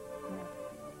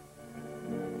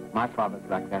 My father's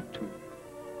like that, too.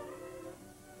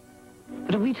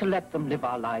 But are we to let them live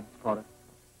our lives for us?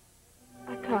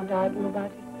 I can't argue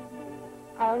about it.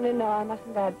 I only know I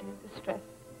mustn't add to his distress.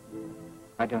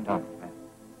 I don't ask that.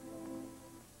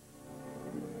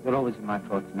 You're always in my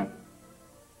thoughts now.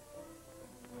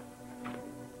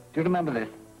 Do you remember this?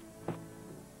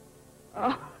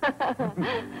 Oh,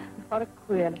 what a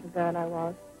queer little girl I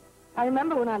was. I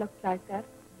remember when I looked like that.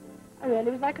 I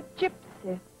really was like a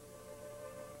gypsy.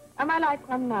 Am I like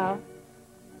one now?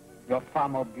 You're far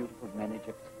more beautiful than any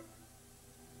gypsy.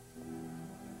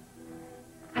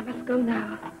 I must go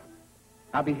now.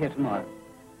 I'll be here tomorrow.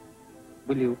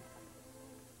 Will you?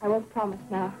 I won't promise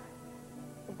now.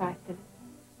 Goodbye, Philip.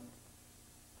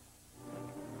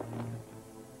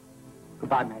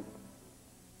 Goodbye, Maggie.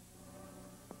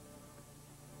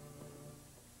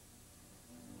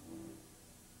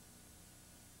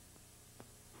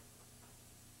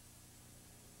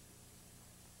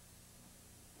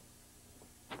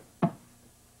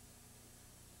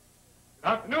 Good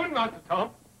afternoon, Master Tom.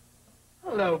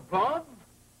 Hello, Bob.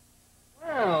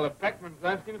 Well, the packman's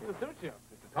life seems to suit you.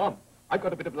 Mr. Tom, I've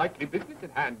got a bit of likely business in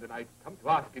hand, and I've come to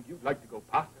ask if you'd like to go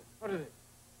past us. What is it?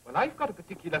 Well, I've got a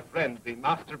particular friend, the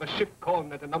master of a ship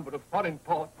calling at a number of foreign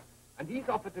ports, and he's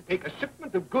offered to take a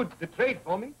shipment of goods to trade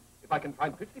for me if I can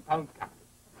find £50 capital.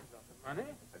 That's a lot of money.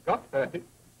 I've got 30.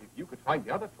 If you could find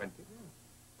the other 20.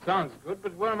 Sounds good,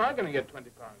 but where am I going to get £20?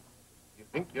 You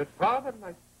think your father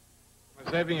might...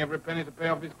 I'm saving every penny to pay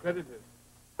off his creditors.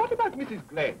 What about Mrs.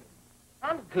 Glegg?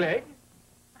 Aunt Clegg?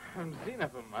 I haven't seen her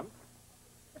for a month.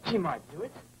 But she might do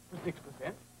it for 6%.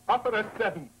 Offer her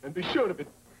 7, and be sure of it.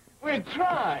 We'll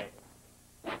try.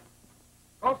 Of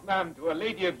course, ma'am, to a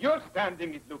lady of your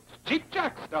standing, it looks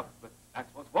cheap-jack stuff, but that's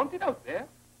what's wanted out there.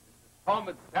 Mr. Tom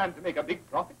would stand to make a big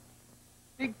profit.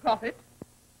 Big profit?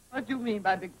 What do you mean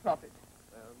by big profit?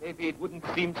 Well, maybe it wouldn't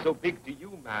seem so big to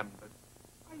you, ma'am, but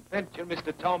I venture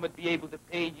Mr. Tom would be able to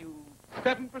pay you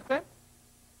 7%. 7%?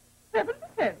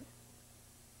 Mr.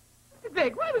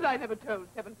 Glegg, why was I never told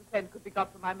 7% could be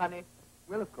got for my money?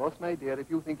 Well, of course, my dear,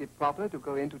 if you think it proper to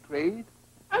go into trade.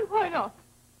 And why not?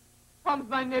 Tom's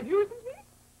my nephew, isn't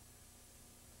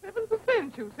he?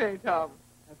 7%, you say, Tom.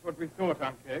 That's what we thought,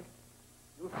 Aunt Clegg.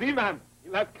 You'll see, ma'am.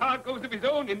 He'll have cargoes of his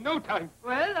own in no time.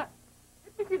 Well, let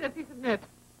me see that piece of net.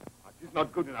 That is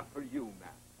not good enough for you, ma'am.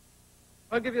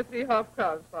 I'll give you 3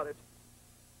 half-crowns for it.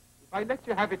 If I let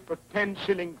you have it for 10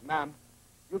 shillings, ma'am,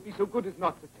 you'll be so good as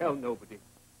not to tell nobody.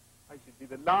 I should be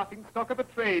the laughing stock of a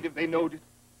trade if they knowed it.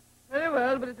 Very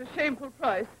well, but it's a shameful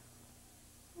price.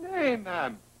 Nay,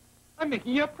 ma'am. I'm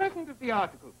making you a present of the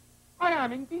article. I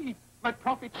am indeed. My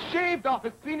profit shaved off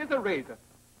as clean as a razor.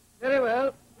 Very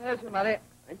well. There's your money.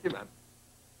 Thank you, ma'am.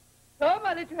 Tom,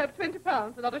 I'll let you have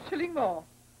 £20 and not a shilling more.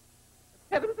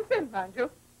 7%, mind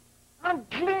you. Aunt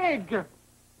Clegg!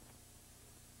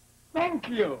 Thank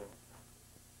you.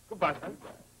 Goodbye, son.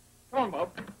 Come on, Bob.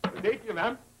 Good day to you,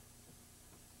 ma'am.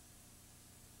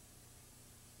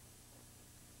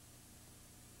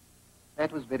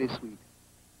 That was very sweet.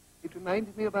 It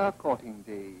reminded me of our courting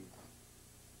days.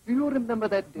 Do you remember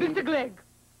that day? Mr. Glegg,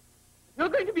 if you're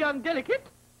going to be undelicate,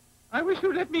 I wish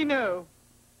you'd let me know.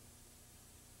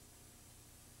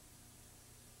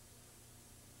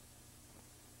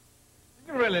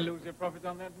 Did you really lose your profit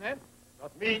on that net?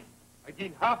 Not me. I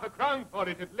gained half a crown for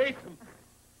it at Latham.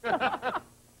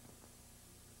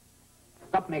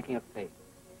 Stop making a face.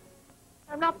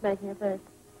 I'm not making a face.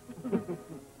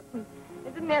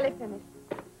 Is it nearly finished?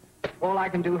 All I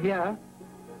can do here,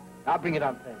 I'll bring it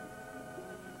on first.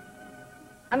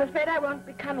 I'm afraid I won't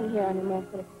be coming here anymore,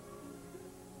 Felix.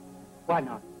 Why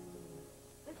not?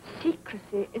 This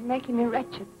secrecy is making me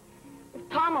wretched. If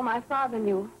Tom or my father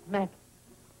knew... Maggie.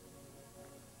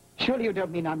 Surely you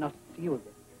don't mean I'm not to see you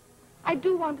again. I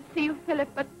do want to see you, Philip,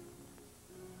 but...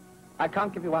 I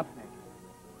can't give you up, Maggie.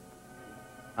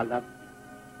 I love you.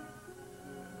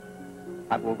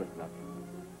 I've always loved you.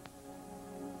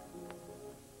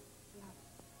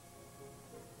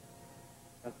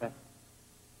 Does that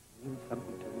mean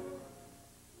something to you?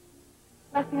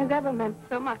 Nothing has ever meant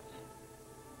so much.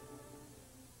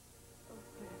 Oh,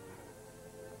 Philip.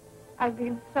 I've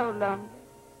been so lonely.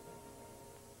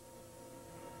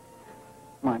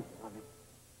 Mine, darling.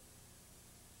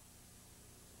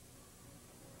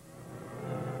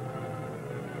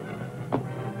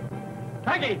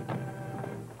 Maggie!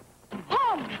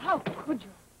 Tom, how could you?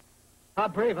 How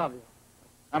brave of you.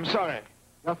 I'm sorry.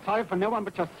 You're sorry for no one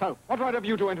but yourself. What right have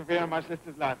you to interfere in my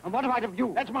sister's life? And what right have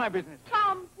you? That's my business.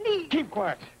 Tom, please. Keep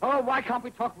quiet. Oh, why can't we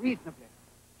talk reasonably?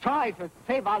 Try to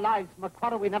save our lives from a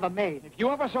quarrel we never made. If you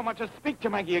ever so much as speak to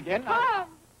Maggie again, Tom!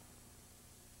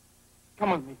 Come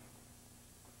with me.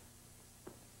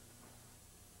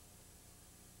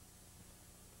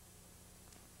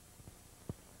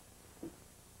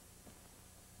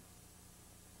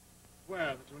 Swear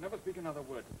that you'll never speak another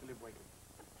word to Philip Wakem.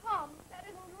 Tom, that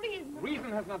isn't reasonable.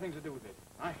 Reason has nothing to do with it.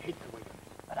 I hate the Wakens.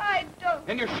 But I don't.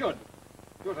 Then you should.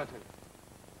 Do as I tell you.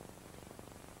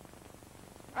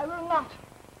 I will not.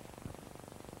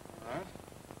 All right.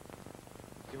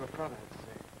 See what Father had to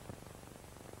say.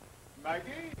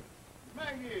 Maggie?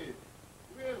 Maggie!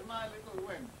 Where's my little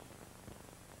wench?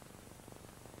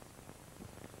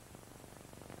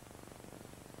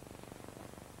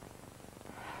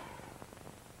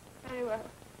 Very well.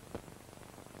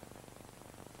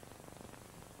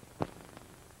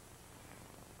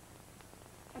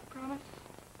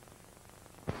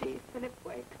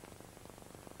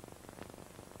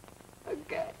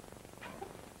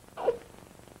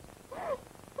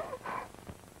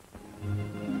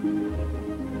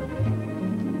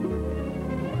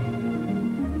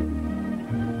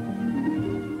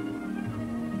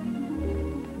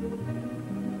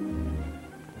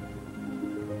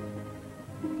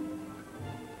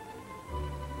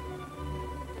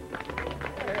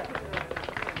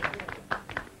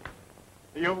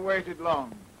 You've waited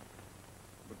long.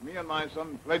 But me and my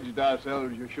son pledged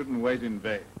ourselves you shouldn't wait in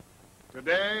vain.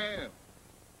 Today,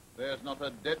 there's not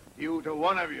a debt due to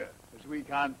one of you as we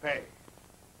can't pay.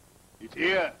 It's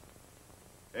here,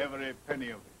 every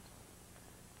penny of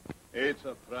it. It's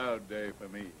a proud day for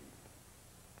me.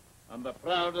 And the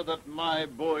prouder that my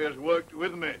boy has worked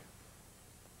with me,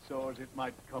 so as it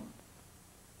might come.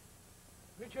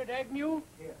 Richard Agnew?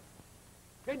 Here.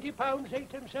 £20,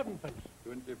 8 and 7 pence.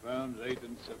 £20, 8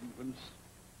 and 7 pence.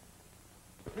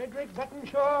 Frederick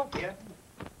Buttonshaw? Here.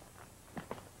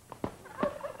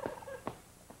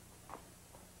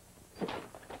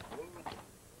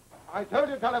 I told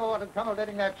you, Tulliver, what had come of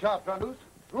letting that shaft run loose.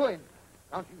 It's ruined.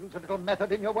 Can't you use a little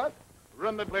method in your work?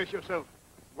 Run the place yourself.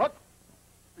 What?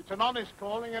 It's an honest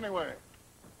calling anyway.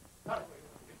 It's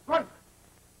drunk.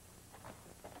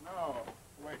 No,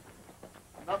 wait.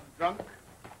 Not drunk.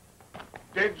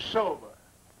 Dead sober.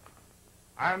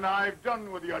 And I've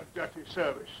done with your dirty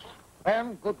service.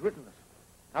 And good riddance.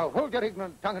 Now hold your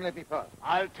ignorant tongue and let me pass.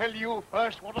 I'll tell you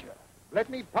first what... Let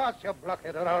me pass, you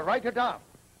blockhead, or I'll write it down.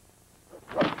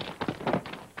 Father!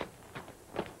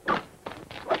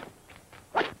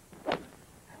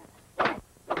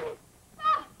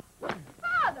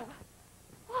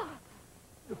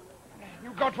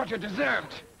 You got what you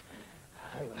deserved.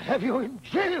 I'll have you in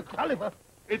jail, Tulliver.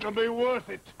 It'll be worth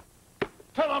it.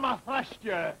 Tell them I thrashed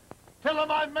you. Tell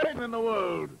them I made in the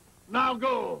world. Now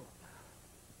go.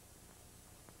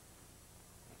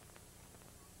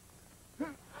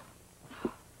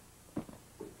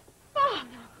 Father!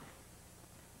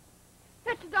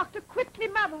 Fetch the doctor quickly,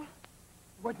 Mother.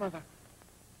 Wait, Mother.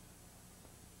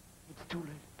 It's too late.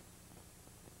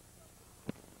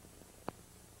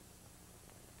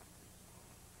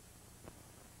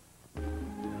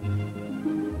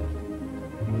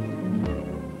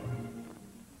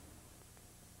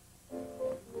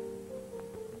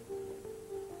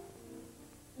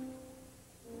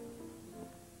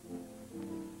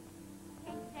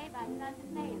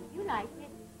 You liked it?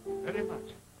 Very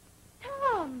much.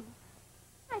 Tom!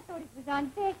 I thought it was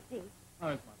Aunt Bessie. Oh,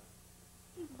 it's Mother.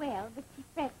 She's well, but she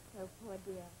frets so, poor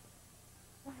dear.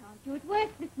 Why aren't you at work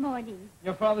this morning?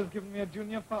 Your father's given me a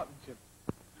junior partnership.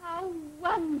 How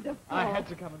wonderful. I had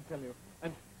to come and tell you.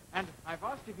 And I've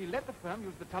asked if he let the firm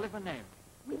use the Tulliver name.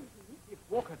 Will he? If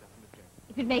Walker doesn't object.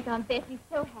 It would make Aunt Bessie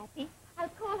so happy. I'll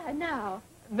call her now.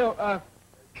 No,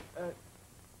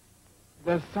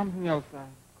 there's something else I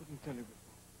couldn't tell you before.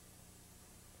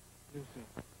 Lucy,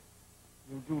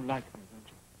 you do like me, don't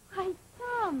you? Why,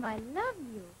 Tom, I love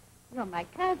you. You're my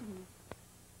cousin.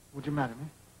 Would you marry me?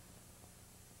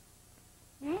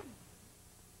 Yes.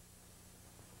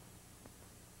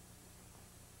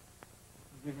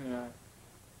 Give me $75.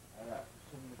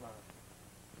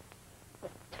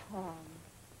 But, Tom,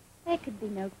 there could be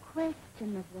no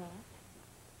question of that.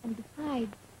 And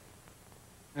besides...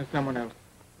 There's someone else.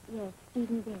 Yes,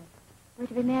 Stephen Guest. We're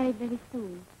to be married very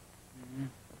soon. Mm-hmm.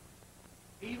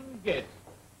 Stephen Guest.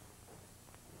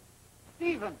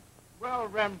 Stephen! Well,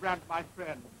 Rembrandt, my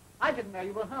friend. I didn't know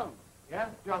you were home. Yes,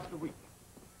 just a week.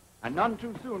 And none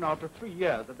too soon after 3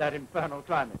 years of that infernal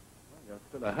climate. Well, you're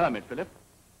still a hermit, Philip.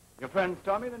 Your friends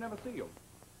tell me they never see you.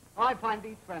 I find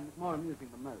these friends more amusing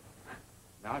than most.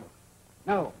 Now,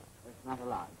 No, it's not a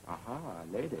lie. aha, a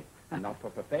lady. And not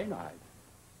for profane eyes.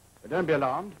 But don't be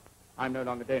alarmed. I'm no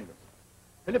longer dangerous.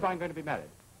 Philip, I'm going to be married.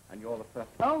 And you're the first.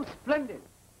 Oh, splendid.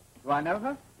 Do I know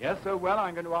her? Yes, so well,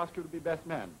 I'm going to ask you to be best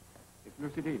man. It's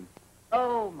Lucy Deane.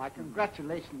 Oh, my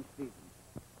congratulations, Stephen.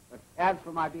 But as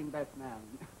for my being best man,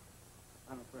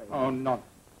 I'm afraid. Oh, nonsense.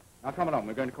 Now, come along.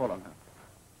 We're going to call on her.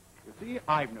 You see,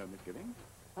 I've no misgivings.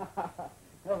 No,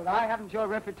 but I haven't your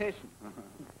reputation.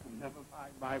 Never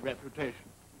mind my reputation.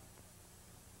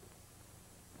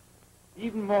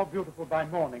 Even more beautiful by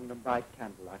morning than by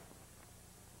candlelight.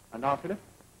 And now, Philip?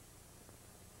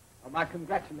 Oh, my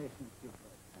congratulations, Stephen.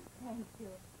 Thank you.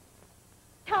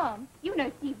 Tom, you know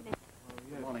Stephen is Oh,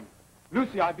 yes. Good morning.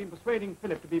 Lucy, I've been persuading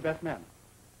Philip to be best man.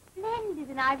 splendid,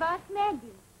 and I've asked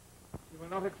Maggie. She will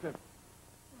not accept.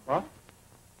 What?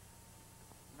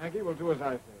 Maggie will do as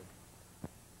I say.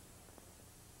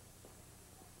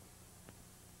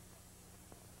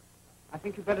 I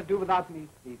think you'd better do without me,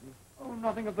 Stephen. Oh,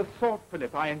 nothing of the sort,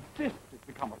 Philip. I insist it's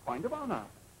become a point of honor.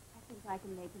 I think I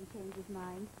can make him change his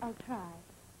mind. I'll try.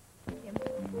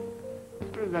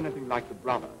 If there is anything like the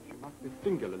brother, she must be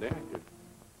singularly active.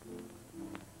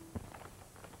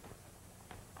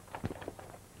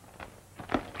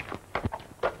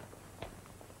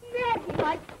 Maggie,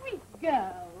 my sweet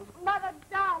girl. Mother,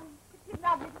 darling, it's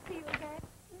lovely to see you again.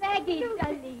 Maggie,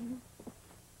 darling.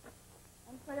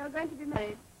 And so you're going to be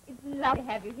married. It's lovely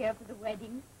to have you here for the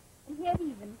wedding. he had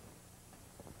even.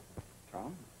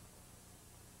 Tom?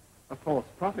 A false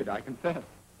prophet, I confess.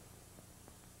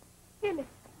 Felix,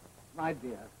 My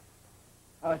dear,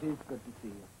 oh, it is good to see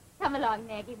you. come along,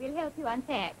 Maggie. We'll help you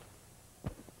unpack.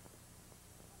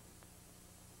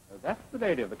 Oh, that's the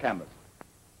lady of the canvas.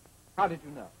 How did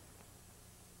you know?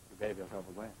 You gave yourself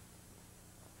away.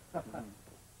 And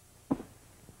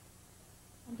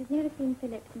you've never seen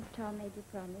Philip since Tom made you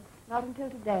promise? Not until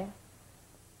today.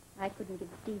 I couldn't give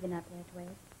Stephen up that way.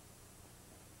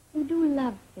 You do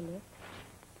love Philip.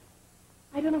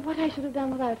 I don't know what I should have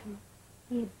done without him.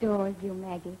 He adores you,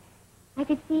 Maggie. I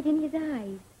could see it in his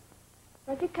eyes.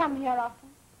 Does he come here often?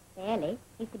 Fairly.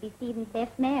 He's to be Stephen's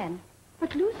best man.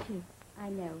 But Lucy. I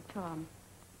know, Tom.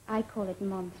 I call it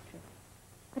monstrous.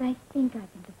 But I think I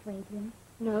can persuade him.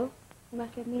 No, you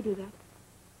must let me do that.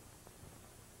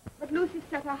 But Lucy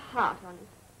set her heart on it.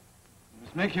 You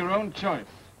must make your own choice.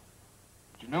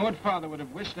 But you know what Father would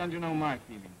have wished, and you know my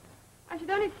feelings. I should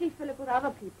only see Philip with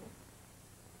other people.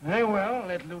 Very well,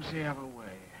 let Lucy have her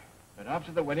way. But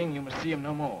after the wedding, you must see him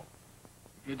no more.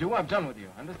 If you do, I've done with you.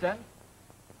 Understand?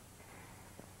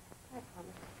 I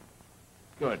promise.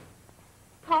 Good.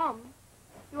 Tom,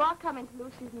 you are coming to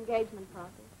Lucy's engagement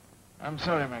party. I'm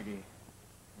sorry, Maggie.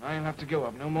 I'll have to go.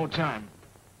 I've no more time.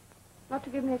 Not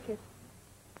to give me a kiss.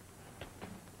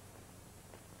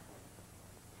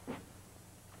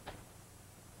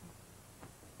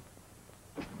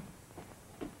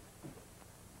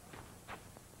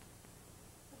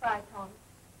 Goodbye, Tom.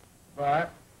 Bye.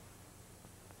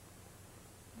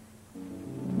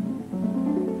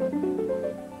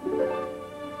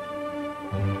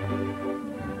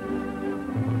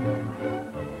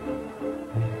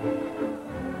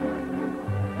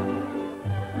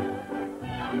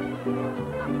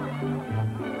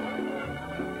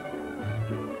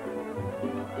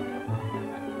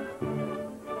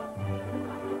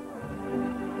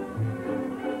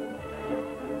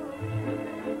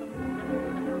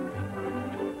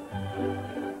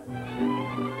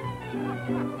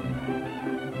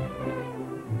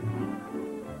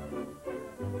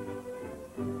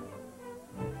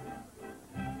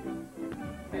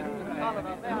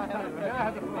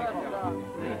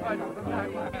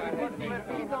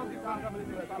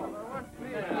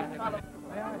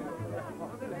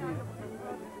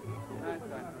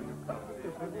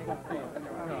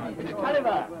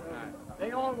 Tulliver,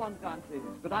 they all want dances,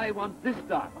 but I want this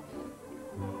dance.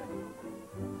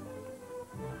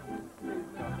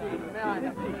 May I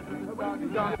have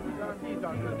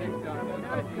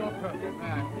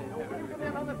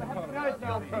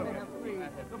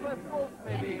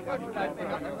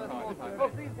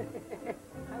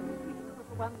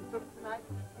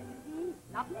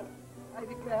I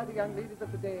declare the young ladies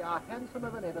of today are handsomer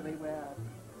than ever they were.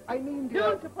 I mean,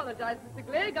 Don't apologize, Mr.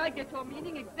 Glegg. I get your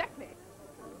meaning exactly.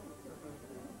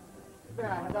 May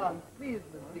I have dance, please,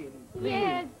 Miss Deane, please.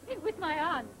 Yes, with my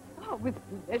aunt. Oh, with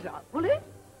pleasure. Pullet?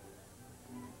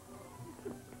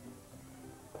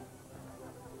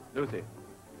 Lucy,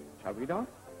 shall we dance?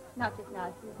 Not just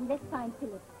now, Susan. Let's find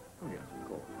Philip. Oh, yes, of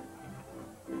course.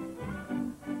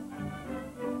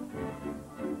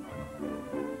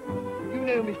 You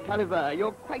know, Miss Tulliver,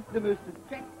 you're quite the most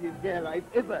attractive girl I've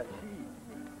ever seen.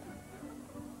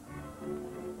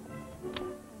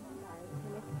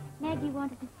 Maggie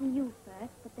wanted to see you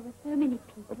first, but there were so many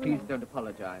people. Oh, please don't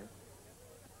apologize.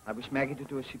 I wish Maggie to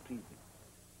do as she pleases.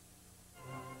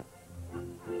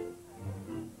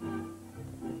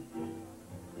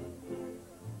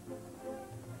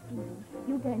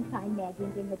 You go and find Maggie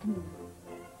and bring her to me.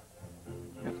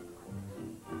 Yes,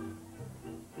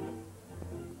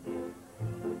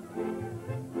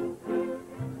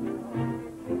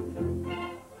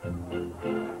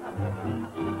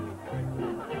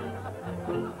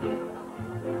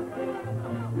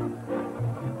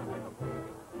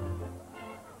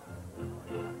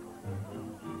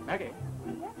 Maggie,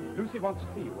 Lucy wants to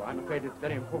see you. I'm afraid it's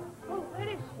very important. Oh, where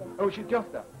is she? Oh, she's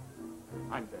just up.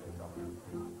 I'm very sorry.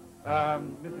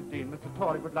 Mrs. Deane, Mr.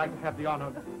 Torrey would like to have the honor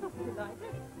of...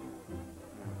 Delighted.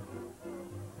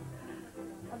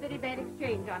 A very bad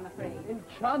exchange, I'm afraid.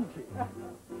 Enchanting.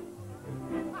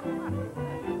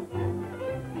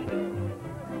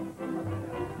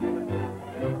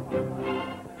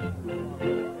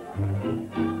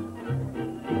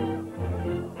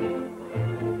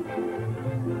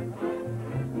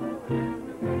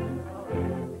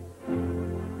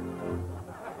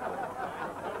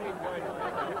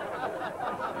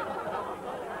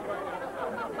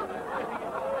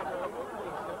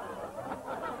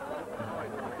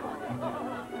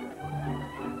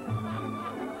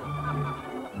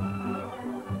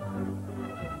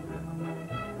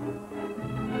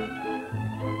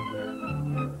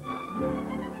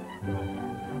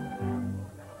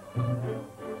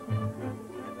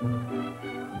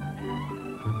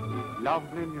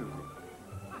 Lovely music.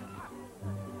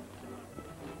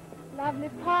 Lovely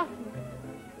parsnip.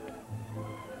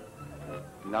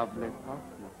 Lovely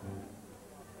parsnip.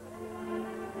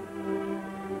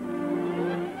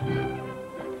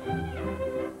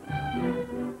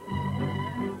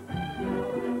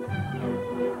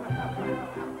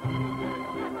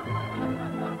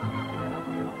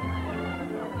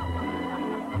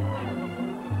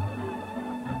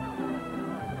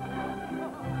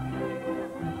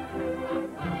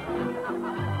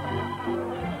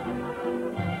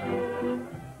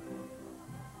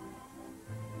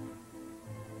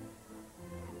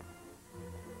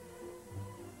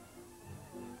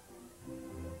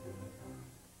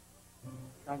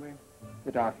 Shall we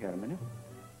sit out here a minute?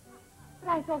 But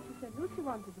I thought you said Lucy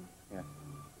wanted it. Yes.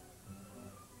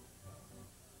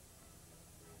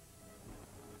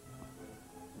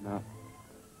 No.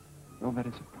 You're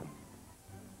very surprised.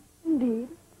 Indeed.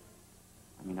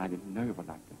 I mean, I didn't know you were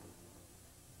like this.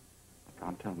 I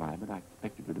can't tell why, but I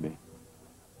expected you to be,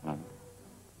 well,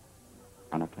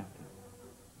 unattractive.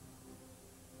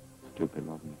 Stupid,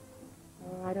 wasn't it?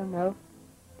 Oh, I don't know.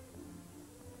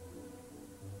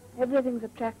 Everything's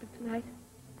attractive tonight.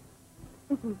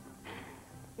 You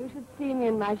should see me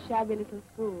in my shabby little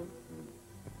school.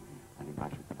 I think I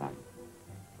should survive.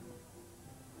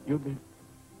 You'll be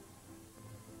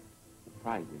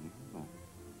surprised, will you? Why?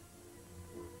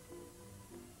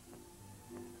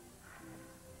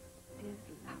 There's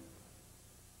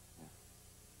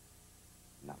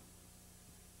love. Love.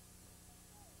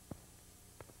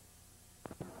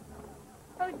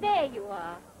 Oh, there you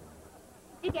are.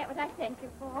 Did you get what I sent you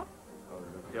for? Oh,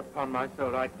 Lucy, upon my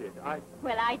soul, I did.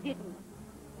 Well, I didn't.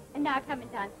 And now come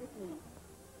and dance with me.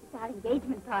 It's our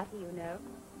engagement party, you know.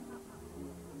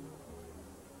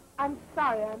 I'm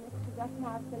sorry I missed you just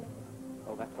now, Felix.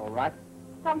 Oh, that's all right.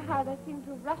 Somehow they seem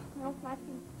to have rushed me off my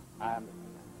feet. I'm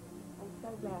so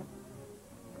glad.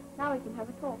 Now we can have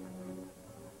a talk.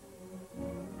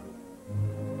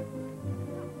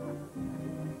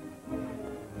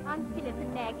 Aren't Philip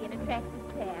and Maggie an attractive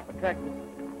pair? attractive.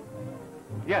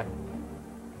 Yes,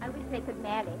 I wish they could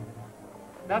marry.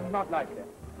 that's not like that.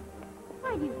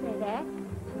 Why do you say that?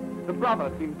 The brother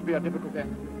seems to be a difficult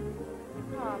end.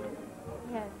 Oh,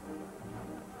 yes.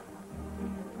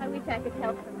 I wish I could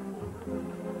help them.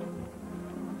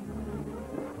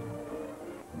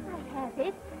 I have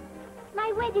it.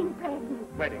 My wedding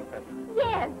present. Wedding present.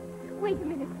 Yes. Wait a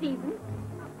minute, Stephen.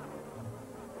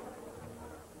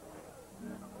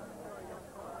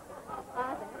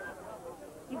 Father,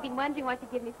 you've been wondering what to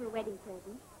give me for a wedding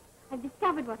present. I've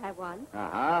discovered what I want.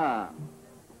 Aha.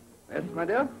 Yes, my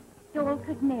dear?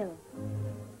 Dorlcote Mill.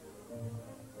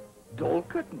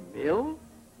 Dorlcote Mill?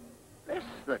 Bless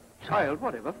the child,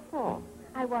 whatever for?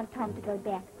 I want Tom to go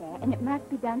back there, and it must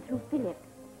be done through Philip.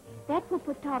 That will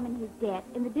put Tom in his debt,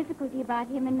 and the difficulty about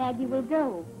him and Maggie will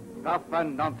go. Stuff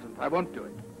and nonsense. I won't do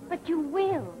it. But you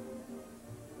will.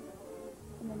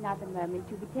 In another moment,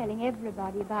 you'll be telling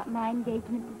everybody about my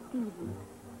engagement to Stephen.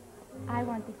 I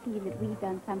want to feel that we've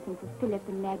done something for Philip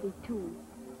and Maggie, too.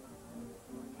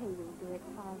 Say you'll do it,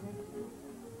 Father.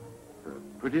 A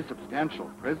pretty substantial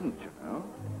present, you know.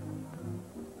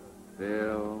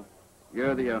 Still,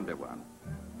 you're the only one.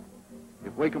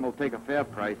 If Wakem will take a fair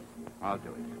price, I'll do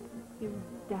it. You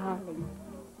darling.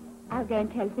 I'll go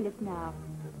and tell Philip now.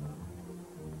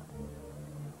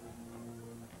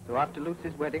 So after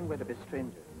Lucy's wedding, we're to be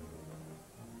strangers.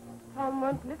 Tom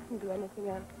won't listen to anything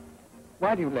else.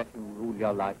 Why do you let him rule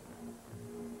your life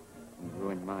and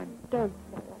ruin mine? Don't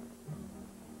say that.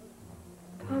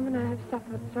 Tom and I have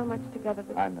suffered so much together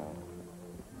that... I know.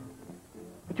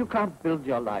 But you can't build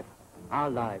your life, our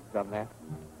lives, on that.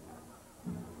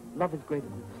 Love is greater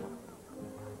than suffering.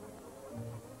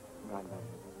 I love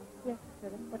you. Yes,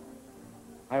 Philip, but...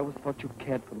 I always thought you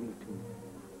cared for me, too.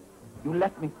 You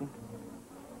let me think.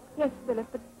 Yes, Philip,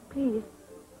 but please.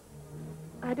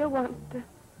 I don't want the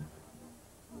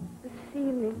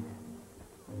feeling.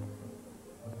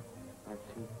 I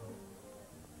see.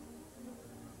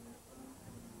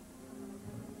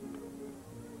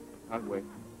 I'll wait.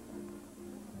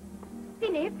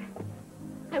 Philip,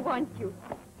 I want you.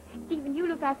 Stephen, you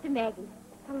look after Maggie.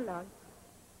 Come along.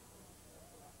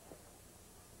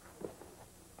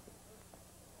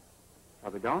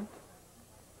 Shall we dance?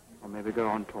 Or maybe go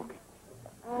on talking?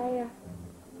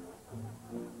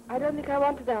 I don't think I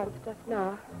want to dance just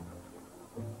now.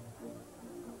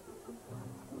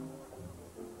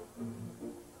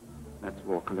 Let's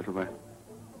walk a little way.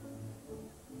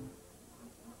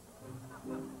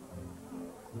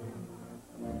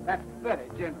 That's very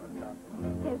generous,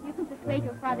 Lawton. So if you can persuade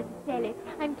your father to sell it,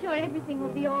 I'm sure everything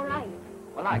will be all right.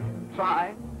 Well, I can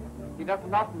try. He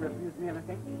doesn't often refuse me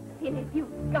anything. Philip,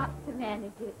 you've got to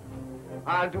manage it.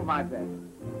 I'll do my best.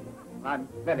 I'm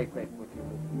very grateful to you.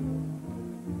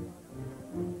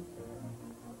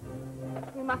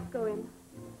 We must go in.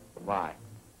 Why?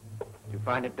 Did you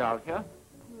find it dull here?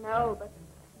 No, but,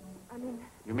 I mean...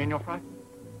 You mean you're frightened?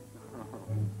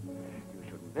 You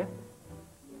shouldn't be.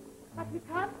 But we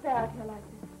can't stay out here like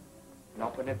this.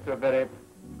 Not when it's so very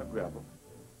agreeable.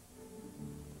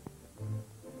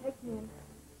 Take me in.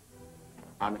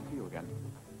 I must see you again.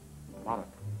 Tomorrow.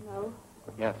 No.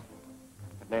 Yes.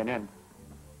 At Lane End.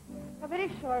 You're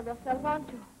very sure of yourself, aren't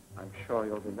you? I'm sure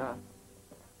you'll be there.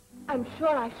 I'm sure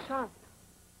I shan't.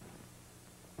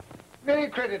 Very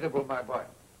creditable, my boy.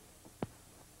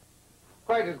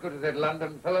 Quite as good as that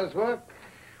London fellow's work.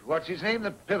 What's his name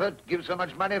that Pivot gives so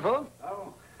much money for?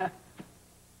 Oh.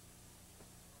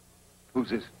 Who's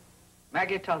this?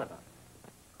 Maggie Tulliver.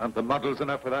 Aren't the models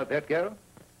enough without that, Gerald?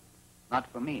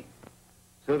 Not for me.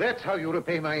 So that's how you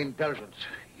repay my indulgence.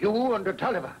 You and a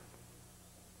Tulliver.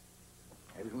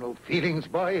 Have you no feelings,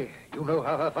 boy? You know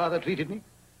how her father treated me?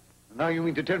 And now you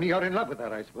mean to tell me you're in love with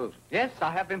her, I suppose. Yes,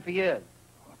 I have been for years.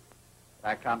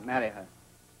 I can't marry her.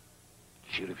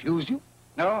 She refused you?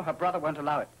 No, her brother won't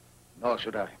allow it. Nor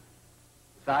should I.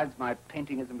 Besides, my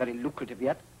painting isn't very lucrative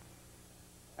yet.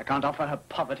 I can't offer her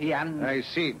poverty and... I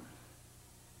see.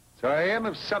 So I am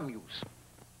of some use.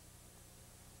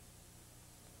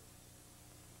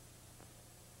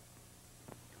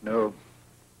 No.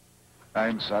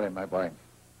 I'm sorry, my boy.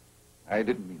 I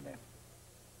didn't mean that.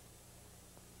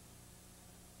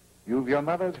 You've your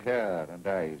mother's hair and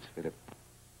eyes, Philip.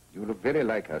 You look very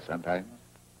like her sometimes.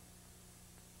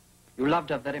 You loved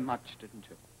her very much, didn't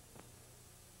you?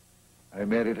 I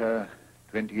married her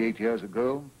 28 years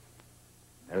ago.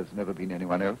 There's never been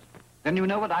anyone else. Then you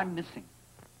know what I'm missing.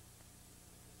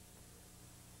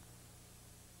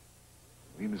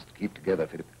 We must keep together,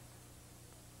 Philip.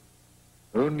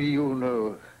 Only you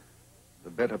know the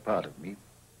better part of me.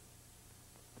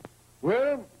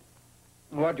 Well,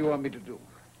 what do you want me to do?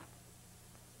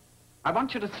 I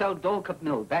want you to sell Dorlcote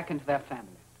Mill back into their family.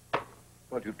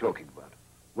 What are you talking about?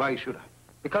 Why should I?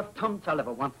 Because Tom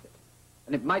Tulliver wants it.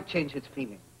 And it might change his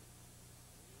feeling.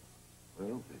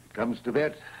 Well, if it comes to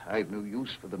that, I've no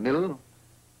use for the mill.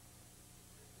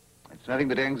 It's nothing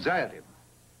but anxiety.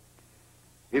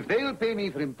 If they'll pay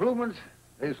me for improvements,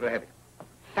 they shall have it.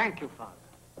 Thank you, Father.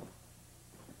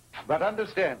 But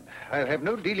understand, I'll have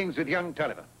no dealings with young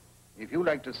Tulliver. If you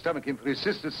like to stomach him for his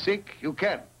sister's sake, you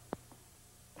can.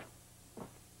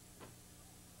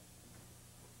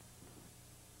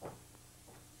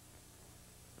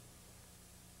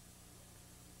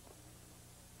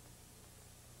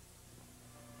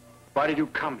 Why did you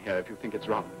come here if you think it's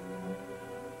wrong?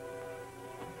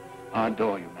 I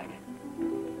adore you,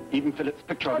 Maggie. Even Philip's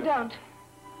picture Oh, of you. don't.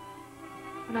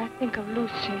 When I think of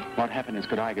Lucy... What happiness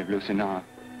could I give Lucy now?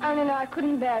 I only know I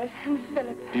couldn't bear it. And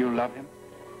Philip... Do you love him?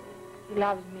 He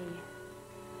loves me.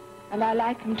 And I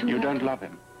like him too. You don't love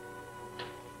him.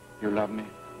 You love me.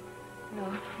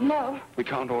 No. No. We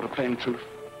can't order plain truth.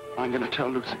 I'm going to tell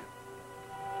Lucy.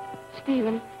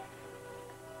 Stephen,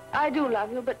 I do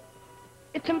love you, but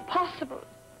it's impossible.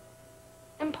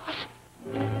 Impossible.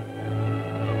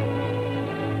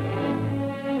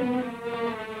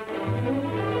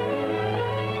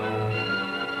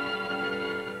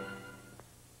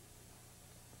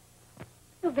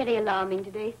 You're very alarming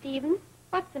today, Stephen.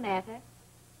 What's the matter?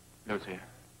 Lucy,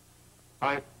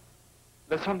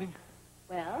 there's something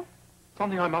Well?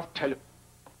 I must tell you.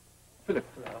 Philip.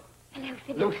 Hello,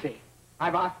 Philip. Lucy,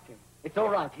 I've asked him. It's all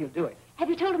right, he'll do it. Have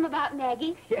you told him about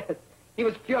Maggie? Yes, he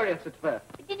was furious at first.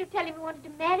 But did you tell him you wanted to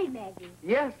marry Maggie?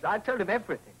 Yes, I told him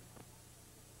everything.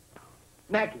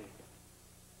 Maggie,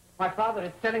 my father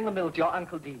is selling the mill to your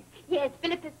Uncle Deane. Yes,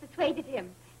 Philip has persuaded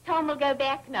him. Tom will go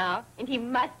back now, and he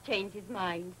must change his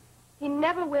mind. He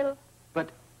never will. But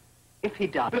if he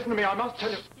does... Listen to me, I must tell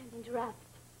you. Don't interrupt.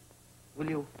 Will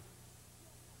you?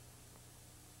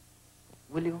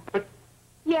 Will you? But...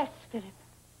 Yes, Philip.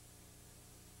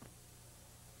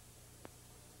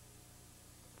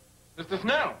 Mr.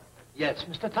 Snell. Yes,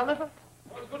 Mr. Tulliver?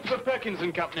 What's good for Perkins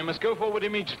and Company must go forward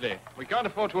immediately. We can't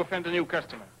afford to offend a new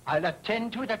customer. I'll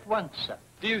attend to it at once, sir.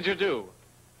 Deals you do.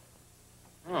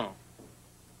 Oh.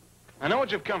 I know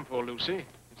what you've come for, Lucy.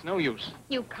 It's no use.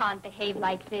 You can't behave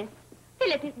like this.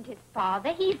 Philip isn't his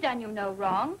father. He's done you no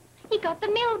wrong. He got the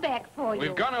mill back for you.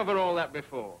 We've gone over all that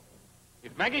before.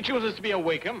 If Maggie chooses to be a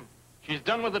Wakem, she's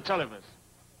done with the Tullivers.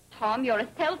 Tom, you're a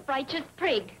self-righteous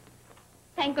prig.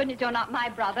 Thank goodness you're not my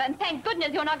brother, and thank goodness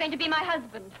you're not going to be my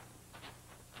husband.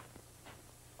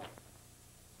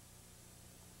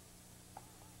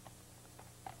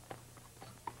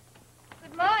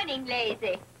 Morning,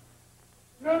 Lazy.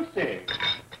 Lucy,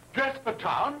 dressed for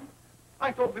town?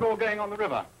 I thought we were all going on the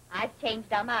river. I've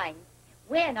changed our minds.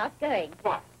 We're not going.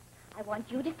 Why? I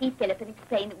want you to see Philip and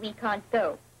explain that we can't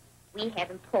go. We have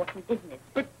important business.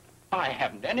 But I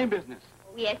haven't any business.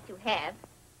 Oh, yes, you have.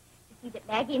 To see that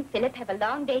Maggie and Philip have a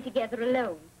long day together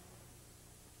alone.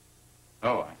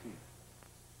 Oh, I see.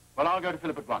 Well, I'll go to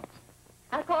Philip at once.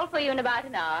 I'll call for you in about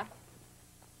an hour.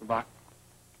 Goodbye.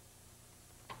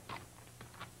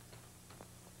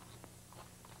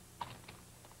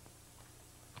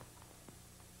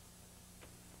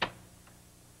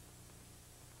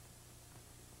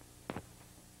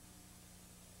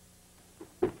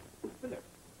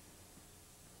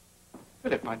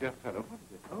 Philip, my dear fellow, what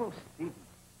is it? Oh, Stephen.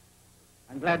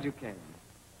 I'm glad you came.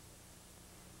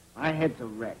 My head's a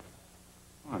wreck.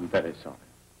 Oh, I'm very sorry.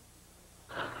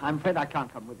 I'm afraid I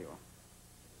can't come with you.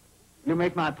 You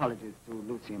make my apologies to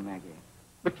Lucy and Maggie.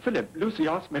 But, Philip, Lucy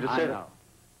asked me to say... I know.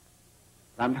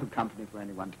 I'm no company for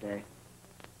anyone today.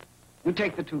 You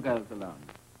take the 2 girls alone.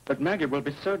 But Maggie will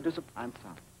be so disappointed. I'm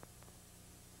sorry.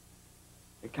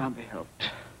 It can't be helped.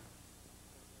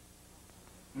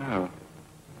 No.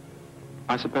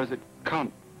 I suppose it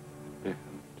can't be helped.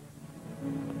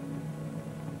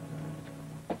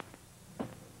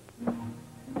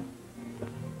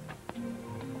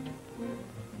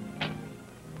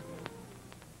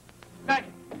 Maggie.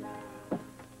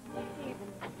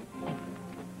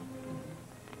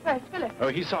 Where's Philip? Oh,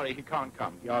 he's sorry he can't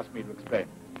come. He asked me to explain.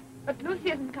 But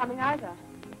Lucy isn't coming either.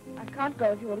 I can't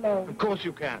go with you alone. Of course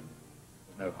you can.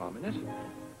 There's no harm in it.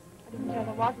 I didn't know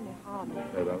there was any harm.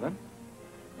 Very well, then.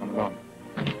 Come along.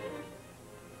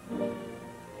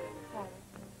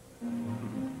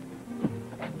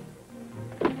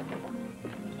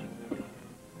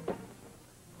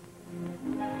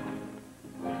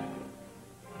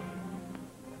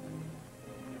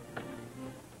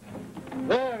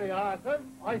 There you are, sir.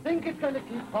 I think it's going to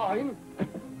keep fine.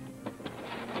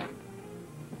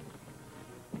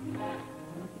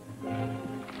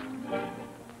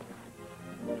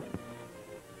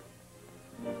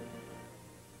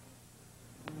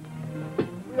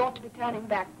 We ought to be turning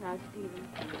back now, Stephen.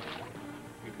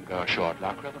 You can go ashore at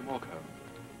Lacre, then walk home.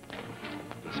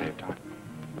 To save time.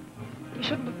 We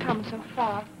shouldn't have come so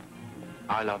far.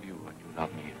 I love you and you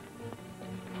love me.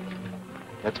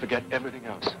 Let's forget everything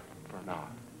else for an hour.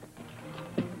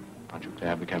 Aren't you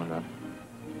glad we came alone?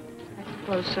 I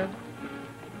suppose so.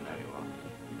 There you are.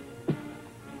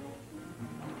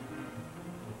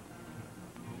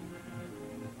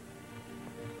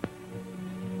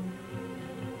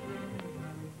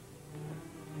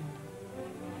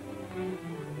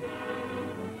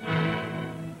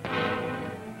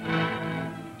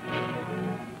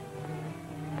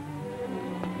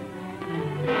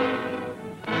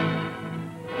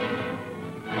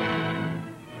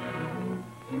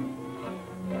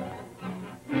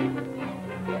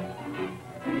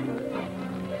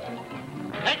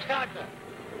 Next doctor.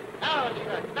 Now,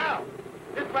 sir. Now.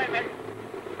 This way, Maggie.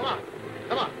 Come on.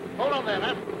 Come on. Hold on there,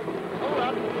 man. Hold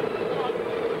on. Come on.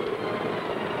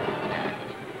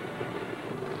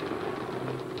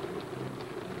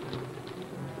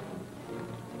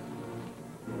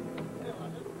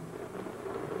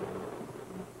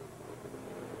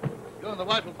 You and the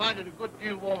wife will find it a good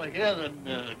deal warmer here than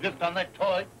drift on that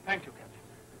toy. Thank you, Captain.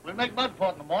 We'll make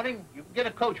Mudport in the morning. You can get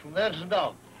a coach from there to St.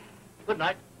 Dogs. Good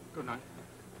night. Good night.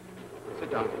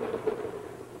 Sit down.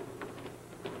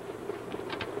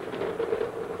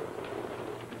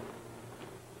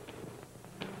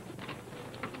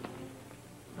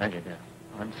 Maggie, dear,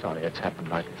 I'm sorry it's happened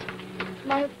like this. It's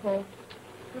my fault.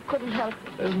 You couldn't help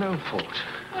it. There's no fault.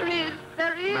 There is.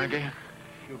 There is. Maggie,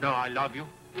 you know I love you.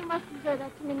 You mustn't say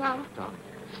that to me now. Darling.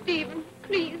 Stephen,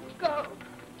 please go.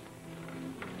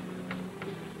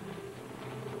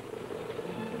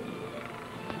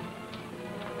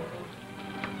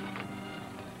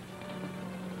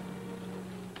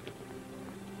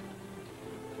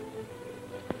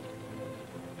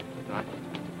 Good night.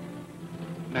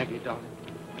 Maggie, darling.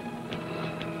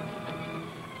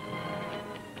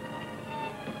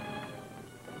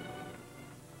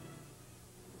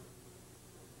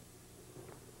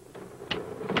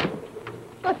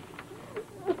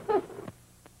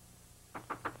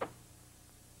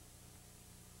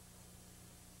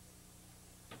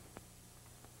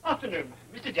 Afternoon.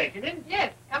 Mr. Jakin in?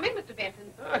 Yes, come in, Mr.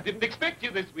 Benton. I didn't expect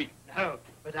you this week. No,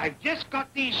 but I've just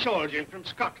got these shawls in from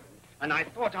Scotland, and I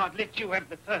thought I'd let you have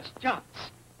the first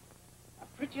chance. A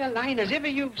prettier line as ever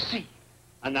you've seen,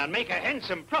 and I'll make a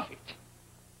handsome profit.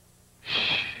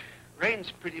 Shh.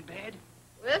 Rain's pretty bad.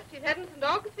 Worst you've had in St.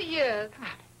 August for years.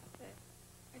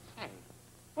 I say,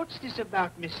 what's What's this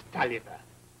about Miss Tulliver?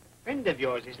 Friend of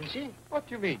yours, isn't she? What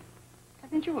do you mean?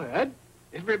 Haven't you heard?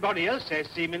 Everybody else says,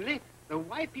 seemingly, though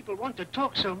why people want to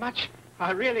talk so much,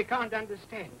 I really can't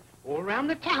understand. All round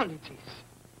the town it is.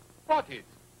 What is?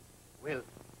 Well,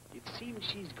 it seems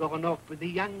she's gone off with a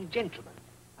young gentleman,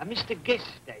 a Mr. Guest,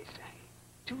 they say,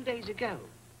 2 days ago.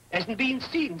 Hasn't been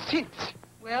seen since.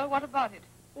 Well, what about it?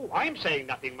 Oh, I'm saying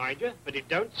nothing, mind you, but it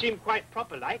don't seem quite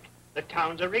proper-like. The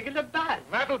town's a regular buzz.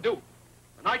 That'll do.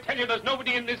 And I tell you, there's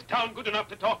nobody in this town good enough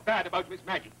to talk bad about Miss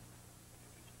Maggie.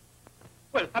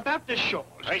 Well, about the shawls.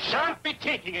 I shan't be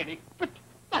taking any. But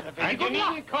a very And you good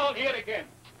luck. needn't call here again.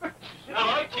 Now,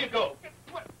 out you go.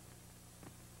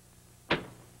 Well,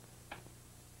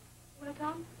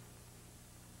 Tom?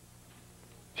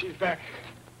 She's back.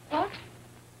 What?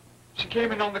 She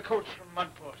came in on the coach from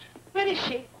Mudport. Where is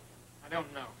she? I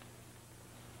don't know.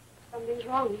 Something's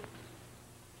wrong.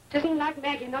 It isn't like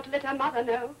Maggie not to let her mother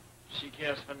know. She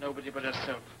cares for nobody but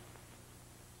herself.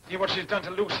 See what she's done to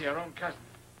Lucy, her own cousin.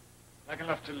 Like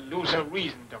enough to lose her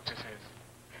reason, Doctor says.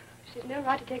 She's no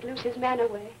right to take Lucy's man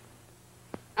away.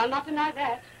 I'll not deny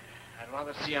that. I'd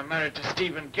rather see her married to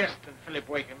Stephen Guest than Philip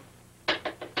Wakem.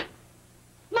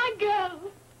 My girl!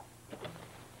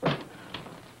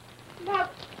 Mother!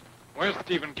 Where's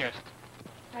Stephen Guest?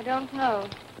 I don't know.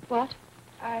 What?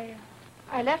 I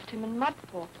left him in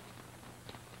Mudport.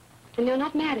 And you're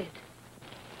not married?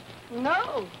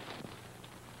 No.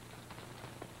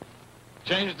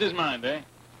 Changed his mind, eh?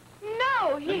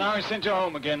 No, And now he sent you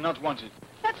home again, not wanted.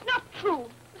 That's not true.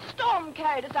 The storm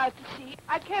carried us out to sea.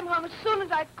 I came home as soon as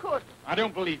I could. I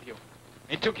don't believe you.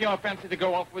 It took your fancy to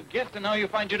go off with Guest, and now you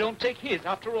find you don't take his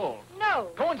after all. No.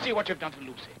 Go and see what you've done to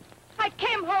Lucy. I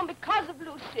came home because of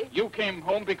Lucy. You came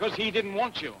home because he didn't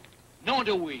want you. Nor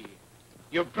do we.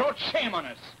 You've brought shame on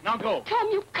us. Now go. Tom,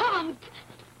 you can't.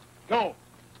 Go.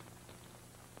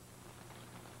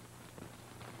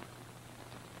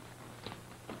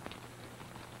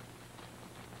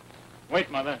 Wait,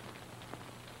 Mother.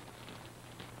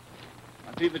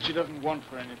 I'll see that she doesn't want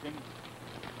for anything.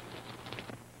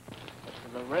 But for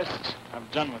the rest, I've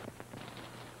done with it.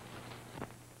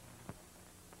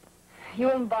 You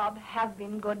and Bob have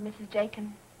been good, Mrs.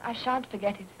 Jakin. I shan't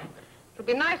forget it. It'll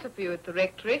be nicer for you at the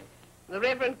rectory. The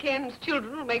Reverend Ken's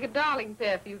children will make a darling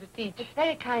pair for you to teach. It's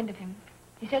very kind of him.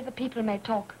 He says the people may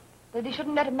talk, but he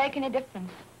shouldn't let it make any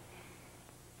difference.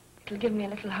 It'll give me a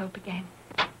little hope again.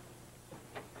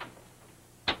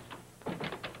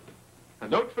 A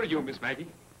note for you, Miss Maggie.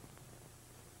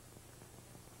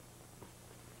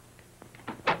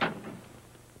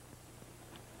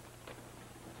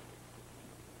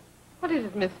 What is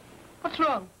it, miss? What's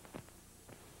wrong?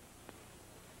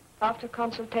 After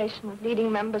consultation with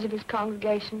leading members of his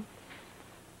congregation,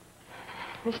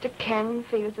 Mr. Ken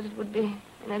feels that it would be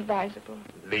inadvisable.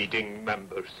 Leading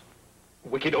members.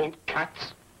 Wicked old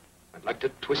cats. I'd like to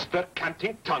twist their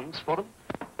canting tongues for them.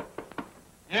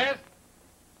 Yes?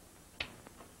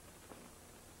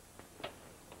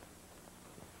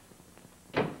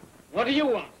 What do you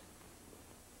want?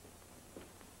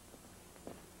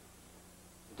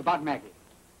 It's about Maggie.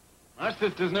 Our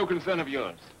sister's no concern of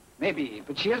yours. Maybe,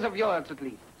 but she is of yours at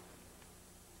least.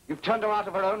 You've turned her out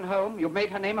of her own home. You've made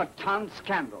her name a town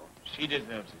scandal. She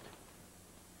deserves it.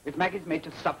 If Maggie's made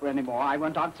to suffer anymore, I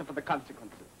won't answer for the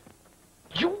consequences.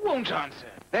 You won't answer.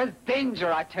 There's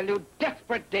danger, I tell you,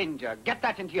 desperate danger. Get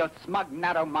that into your smug,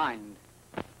 narrow mind.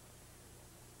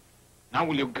 Now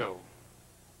will you go?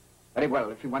 Very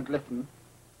well, if you won't listen.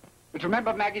 But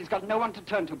remember, Maggie's got no one to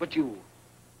turn to but you.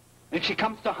 And if she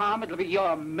comes to harm, it'll be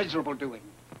your miserable doing.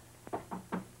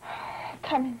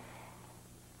 Come in.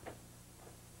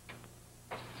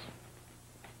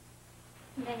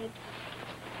 Meg.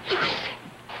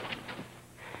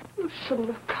 You shouldn't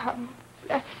have come.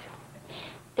 Bless you.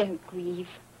 Don't grieve.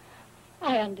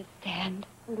 I understand.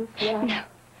 Understand? No,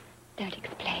 don't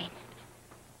explain.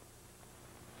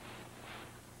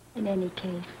 In any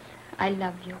case, I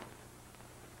love you.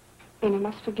 And you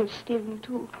must forgive Stephen,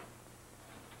 too.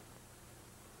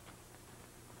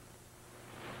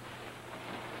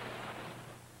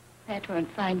 That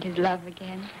won't find his love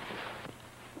again.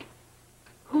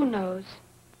 Who knows?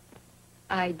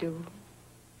 I do.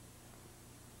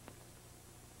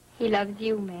 He loves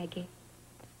you, Maggie.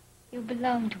 You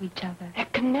belong to each other.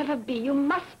 That can never be. You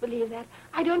must believe that.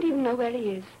 I don't even know where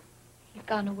he is. He's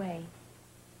gone away.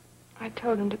 I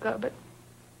told him to go, but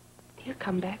he'll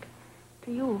come back.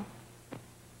 To you.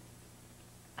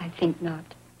 I think not.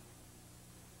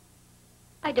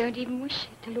 I don't even wish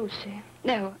it. To Lucy.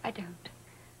 No, I don't.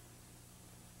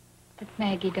 But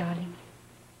Maggie, darling,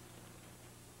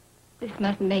 this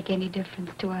mustn't make any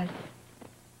difference to us.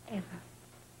 Ever.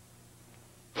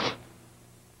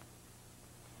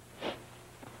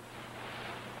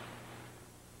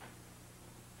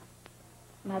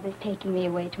 Mother's taking me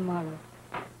away tomorrow.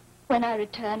 When I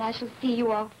return, I shall see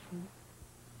you often.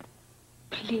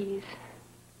 Please,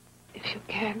 if you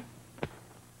can.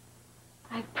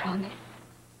 I promise.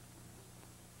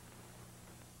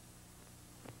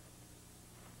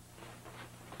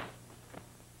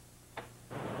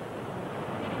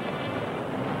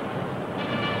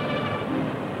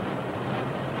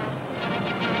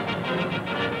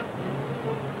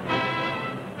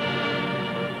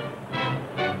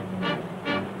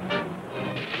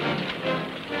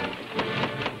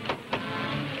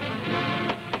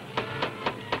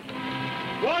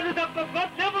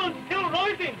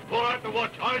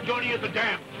 I'll join you at the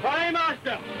dam. Prime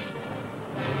Master.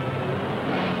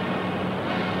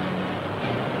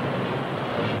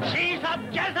 She's a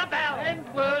Jezebel.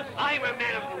 And worse. I'm a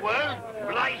man of the world,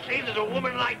 but I say that a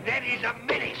woman like that is a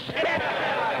menace.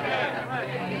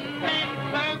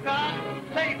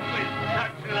 Safe with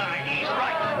such a line. He's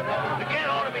right. The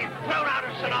girl ought to be thrown out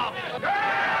of St. Office.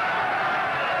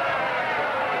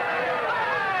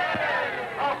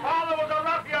 Our father was a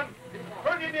ruffian.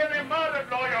 Pretty nearly murdered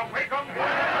Lawyer Wakem.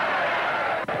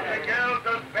 The girl's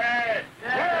as bad.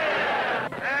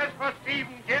 As for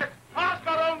Stephen Gift, ask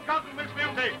our own cousin, Miss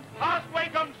Livesey. Ask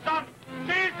Wakem's son.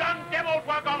 She's done devil's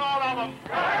work on all of them.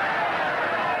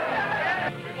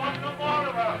 We want no more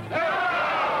of her.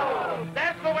 No!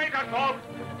 That's the way to talk.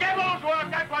 Devil's work,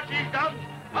 that's what she's done.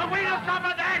 And we'll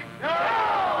suffer that. No!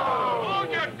 Oh,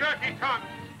 you dirty tongue.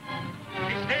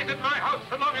 She stays at my house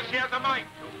so long as she has a mind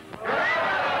to.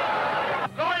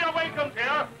 Lawyer Wakem's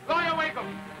here. Lawyer Wakem.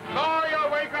 Lawyer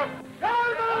Wakem.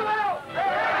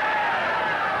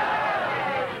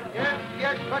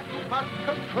 Yes, but you must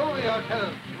control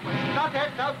yourself. You must not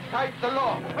act outside the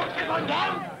law. Put this one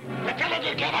down. The tell her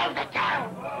to get out of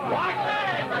town. What?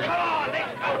 Come on,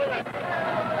 let's go with it.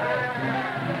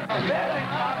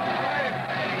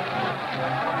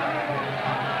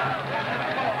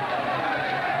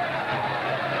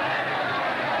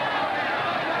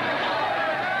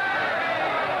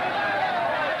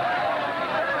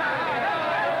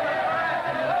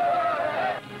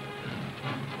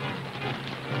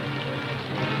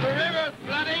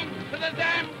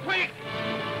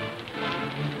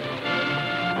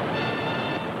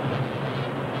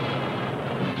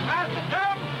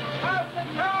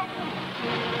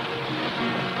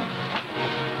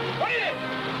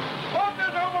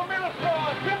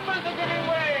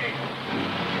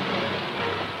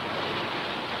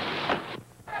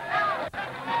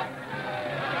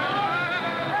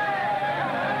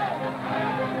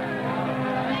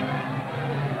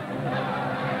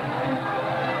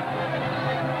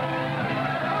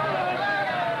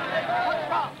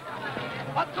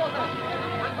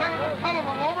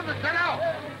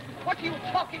 What are you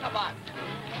talking about?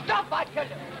 Stop, I tell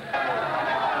you!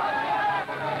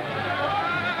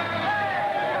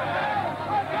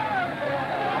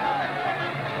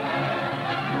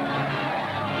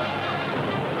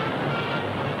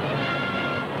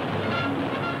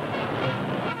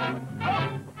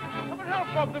 Someone else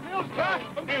from the mill, sir.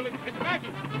 It's Maggie.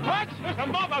 What? There's a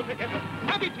mob out together.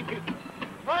 Maggie, Jakin.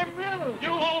 My mill.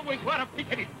 You always were a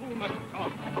picketed fool, Mr.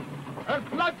 Tom. Her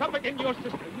blood's up against your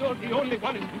sister. You're the only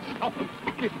one who can stop them.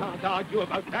 We can't argue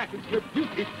about that. It's your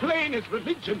duty, plain as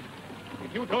religion.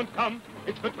 If you don't come,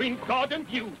 it's between God and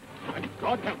you. And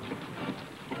God helps you.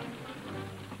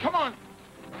 Come on.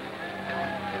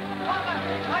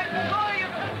 I saw you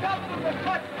to stop them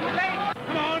before it's too late.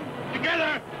 Come on,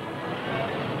 together.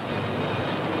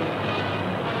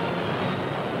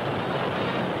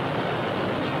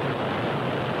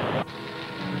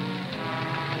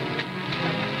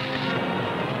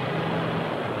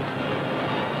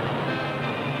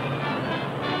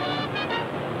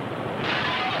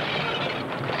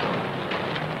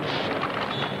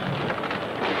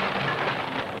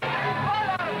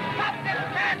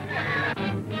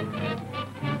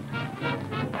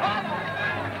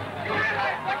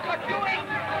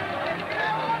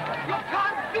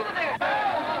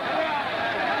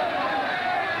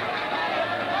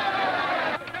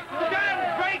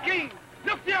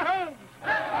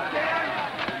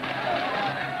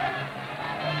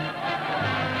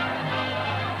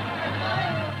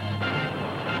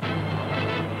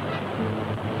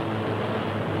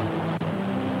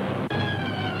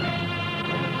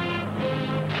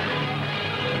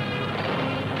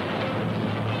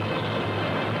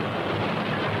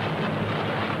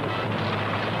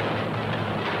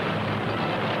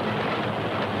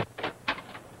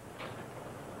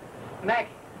 Maggie.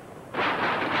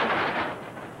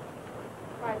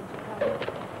 Why did you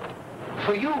come?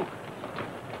 For you.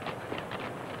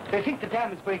 They think the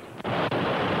dam is breaking.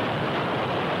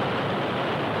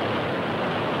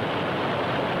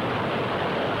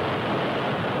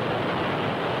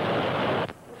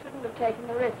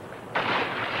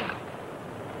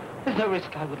 There's no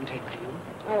risk I wouldn't take for you.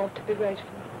 I ought to be grateful.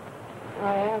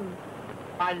 I am.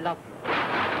 I love you.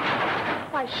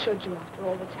 Why should you after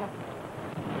all that's happened?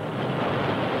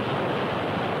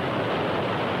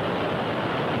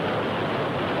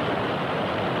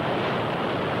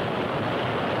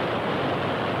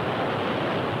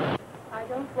 I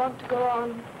don't want to go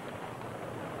on.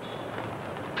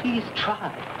 Please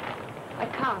try. I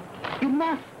can't. You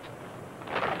must.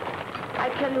 I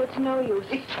tell you it's no use.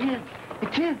 It is.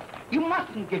 It is. You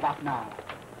mustn't give up now.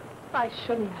 Why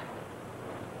shouldn't I?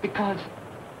 Because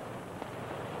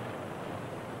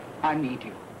I need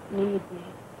you. Need me?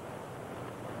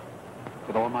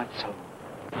 With all my soul.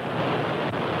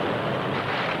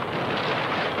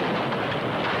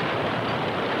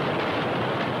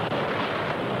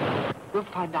 We'll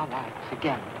find our lives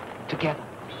again, together.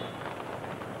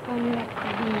 Don't let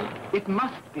me. It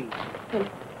must be.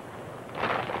 Philip,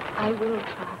 I will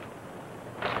try.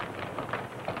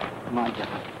 My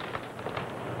darling.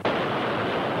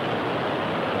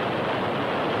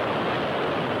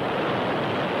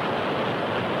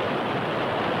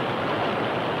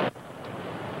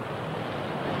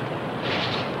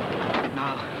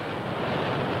 Now,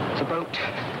 the boat.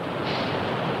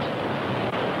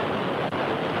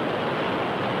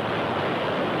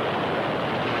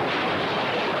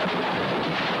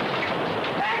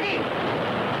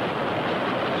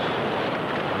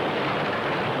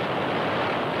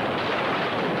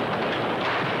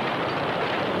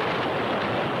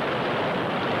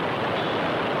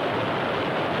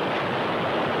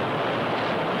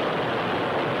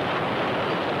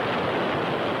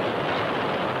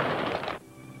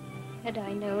 Had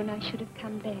I known, I should have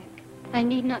come back. I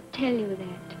need not tell you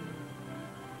that.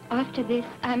 After this,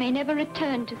 I may never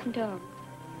return to St. Ogg's.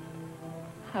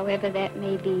 However that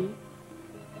may be,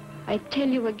 I tell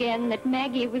you again that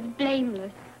Maggie was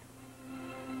blameless.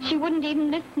 She wouldn't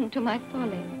even listen to my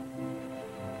folly.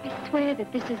 I swear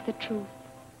that this is the truth.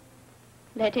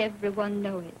 Let everyone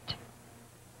know it.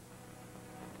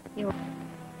 Your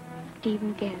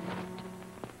Stephen Guest.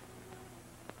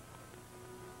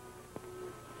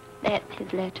 That's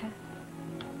his letter.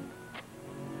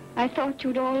 I thought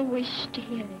you'd all wish to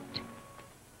hear it.